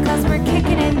sheriff 'cause we're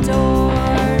kicking in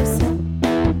doors.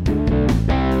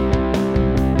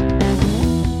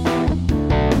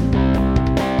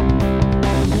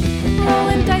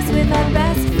 Rolling dice with our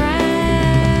best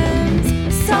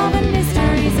friends. Solving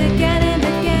mysteries again.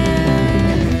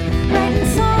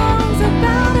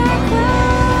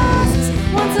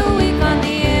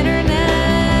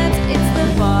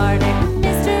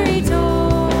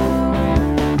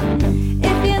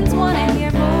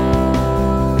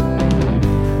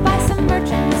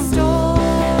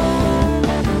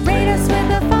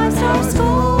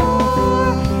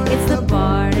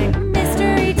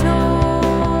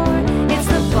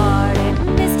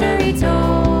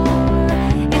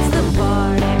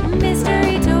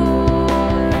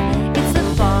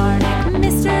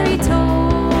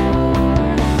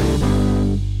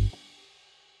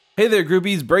 Hey there,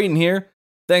 groupies. Brayden here.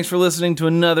 Thanks for listening to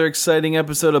another exciting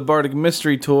episode of Bardic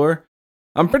Mystery Tour.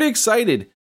 I'm pretty excited.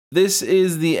 This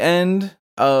is the end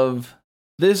of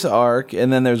this arc,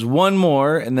 and then there's one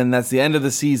more, and then that's the end of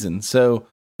the season. So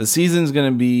the season's going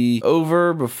to be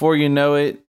over before you know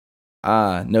it.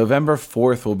 November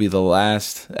 4th will be the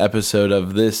last episode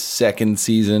of this second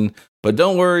season. But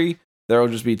don't worry, there will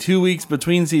just be 2 weeks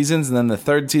between seasons, and then the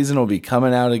third season will be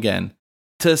coming out again.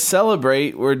 To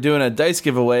celebrate, we're doing a dice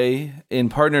giveaway in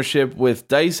partnership with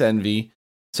Dice Envy.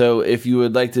 So if you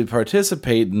would like to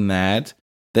participate in that,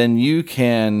 then you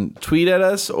can tweet at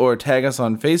us or tag us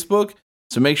on Facebook.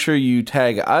 So make sure you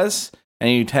tag us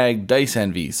and you tag Dice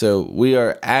Envy. So we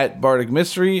are at Bardic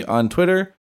Mystery on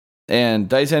Twitter, and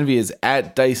Dice Envy is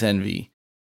at Dice Envy,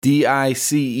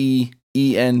 DICEENVY.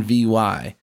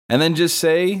 And then just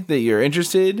say that you're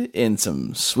interested in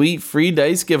some sweet free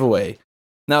dice giveaway.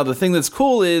 Now, the thing that's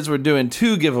cool is we're doing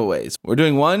 2 giveaways. We're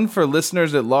doing one for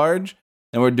listeners at large,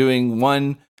 and we're doing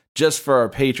one just for our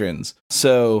patrons.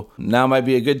 So now might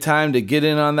be a good time to get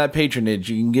in on that patronage.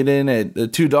 You can get in at the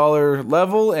 $2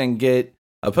 level and get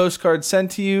a postcard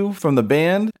sent to you from the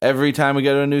band every time we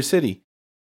go to a new city.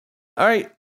 All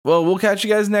right. Well, we'll catch you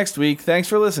guys next week. Thanks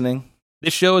for listening.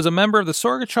 This show is a member of the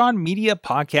Sorgatron Media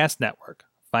Podcast Network.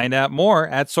 Find out more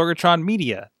at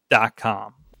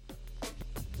sorgatronmedia.com.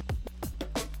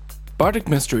 Bardic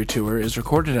Mystery Tour is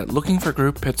recorded at Looking for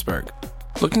Group Pittsburgh.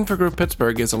 Looking for Group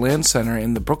Pittsburgh is a land center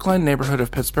in the Brookline neighborhood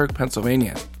of Pittsburgh,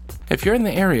 Pennsylvania. If you're in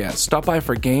the area, stop by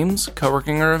for games,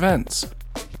 co-working, or events.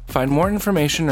 Find more information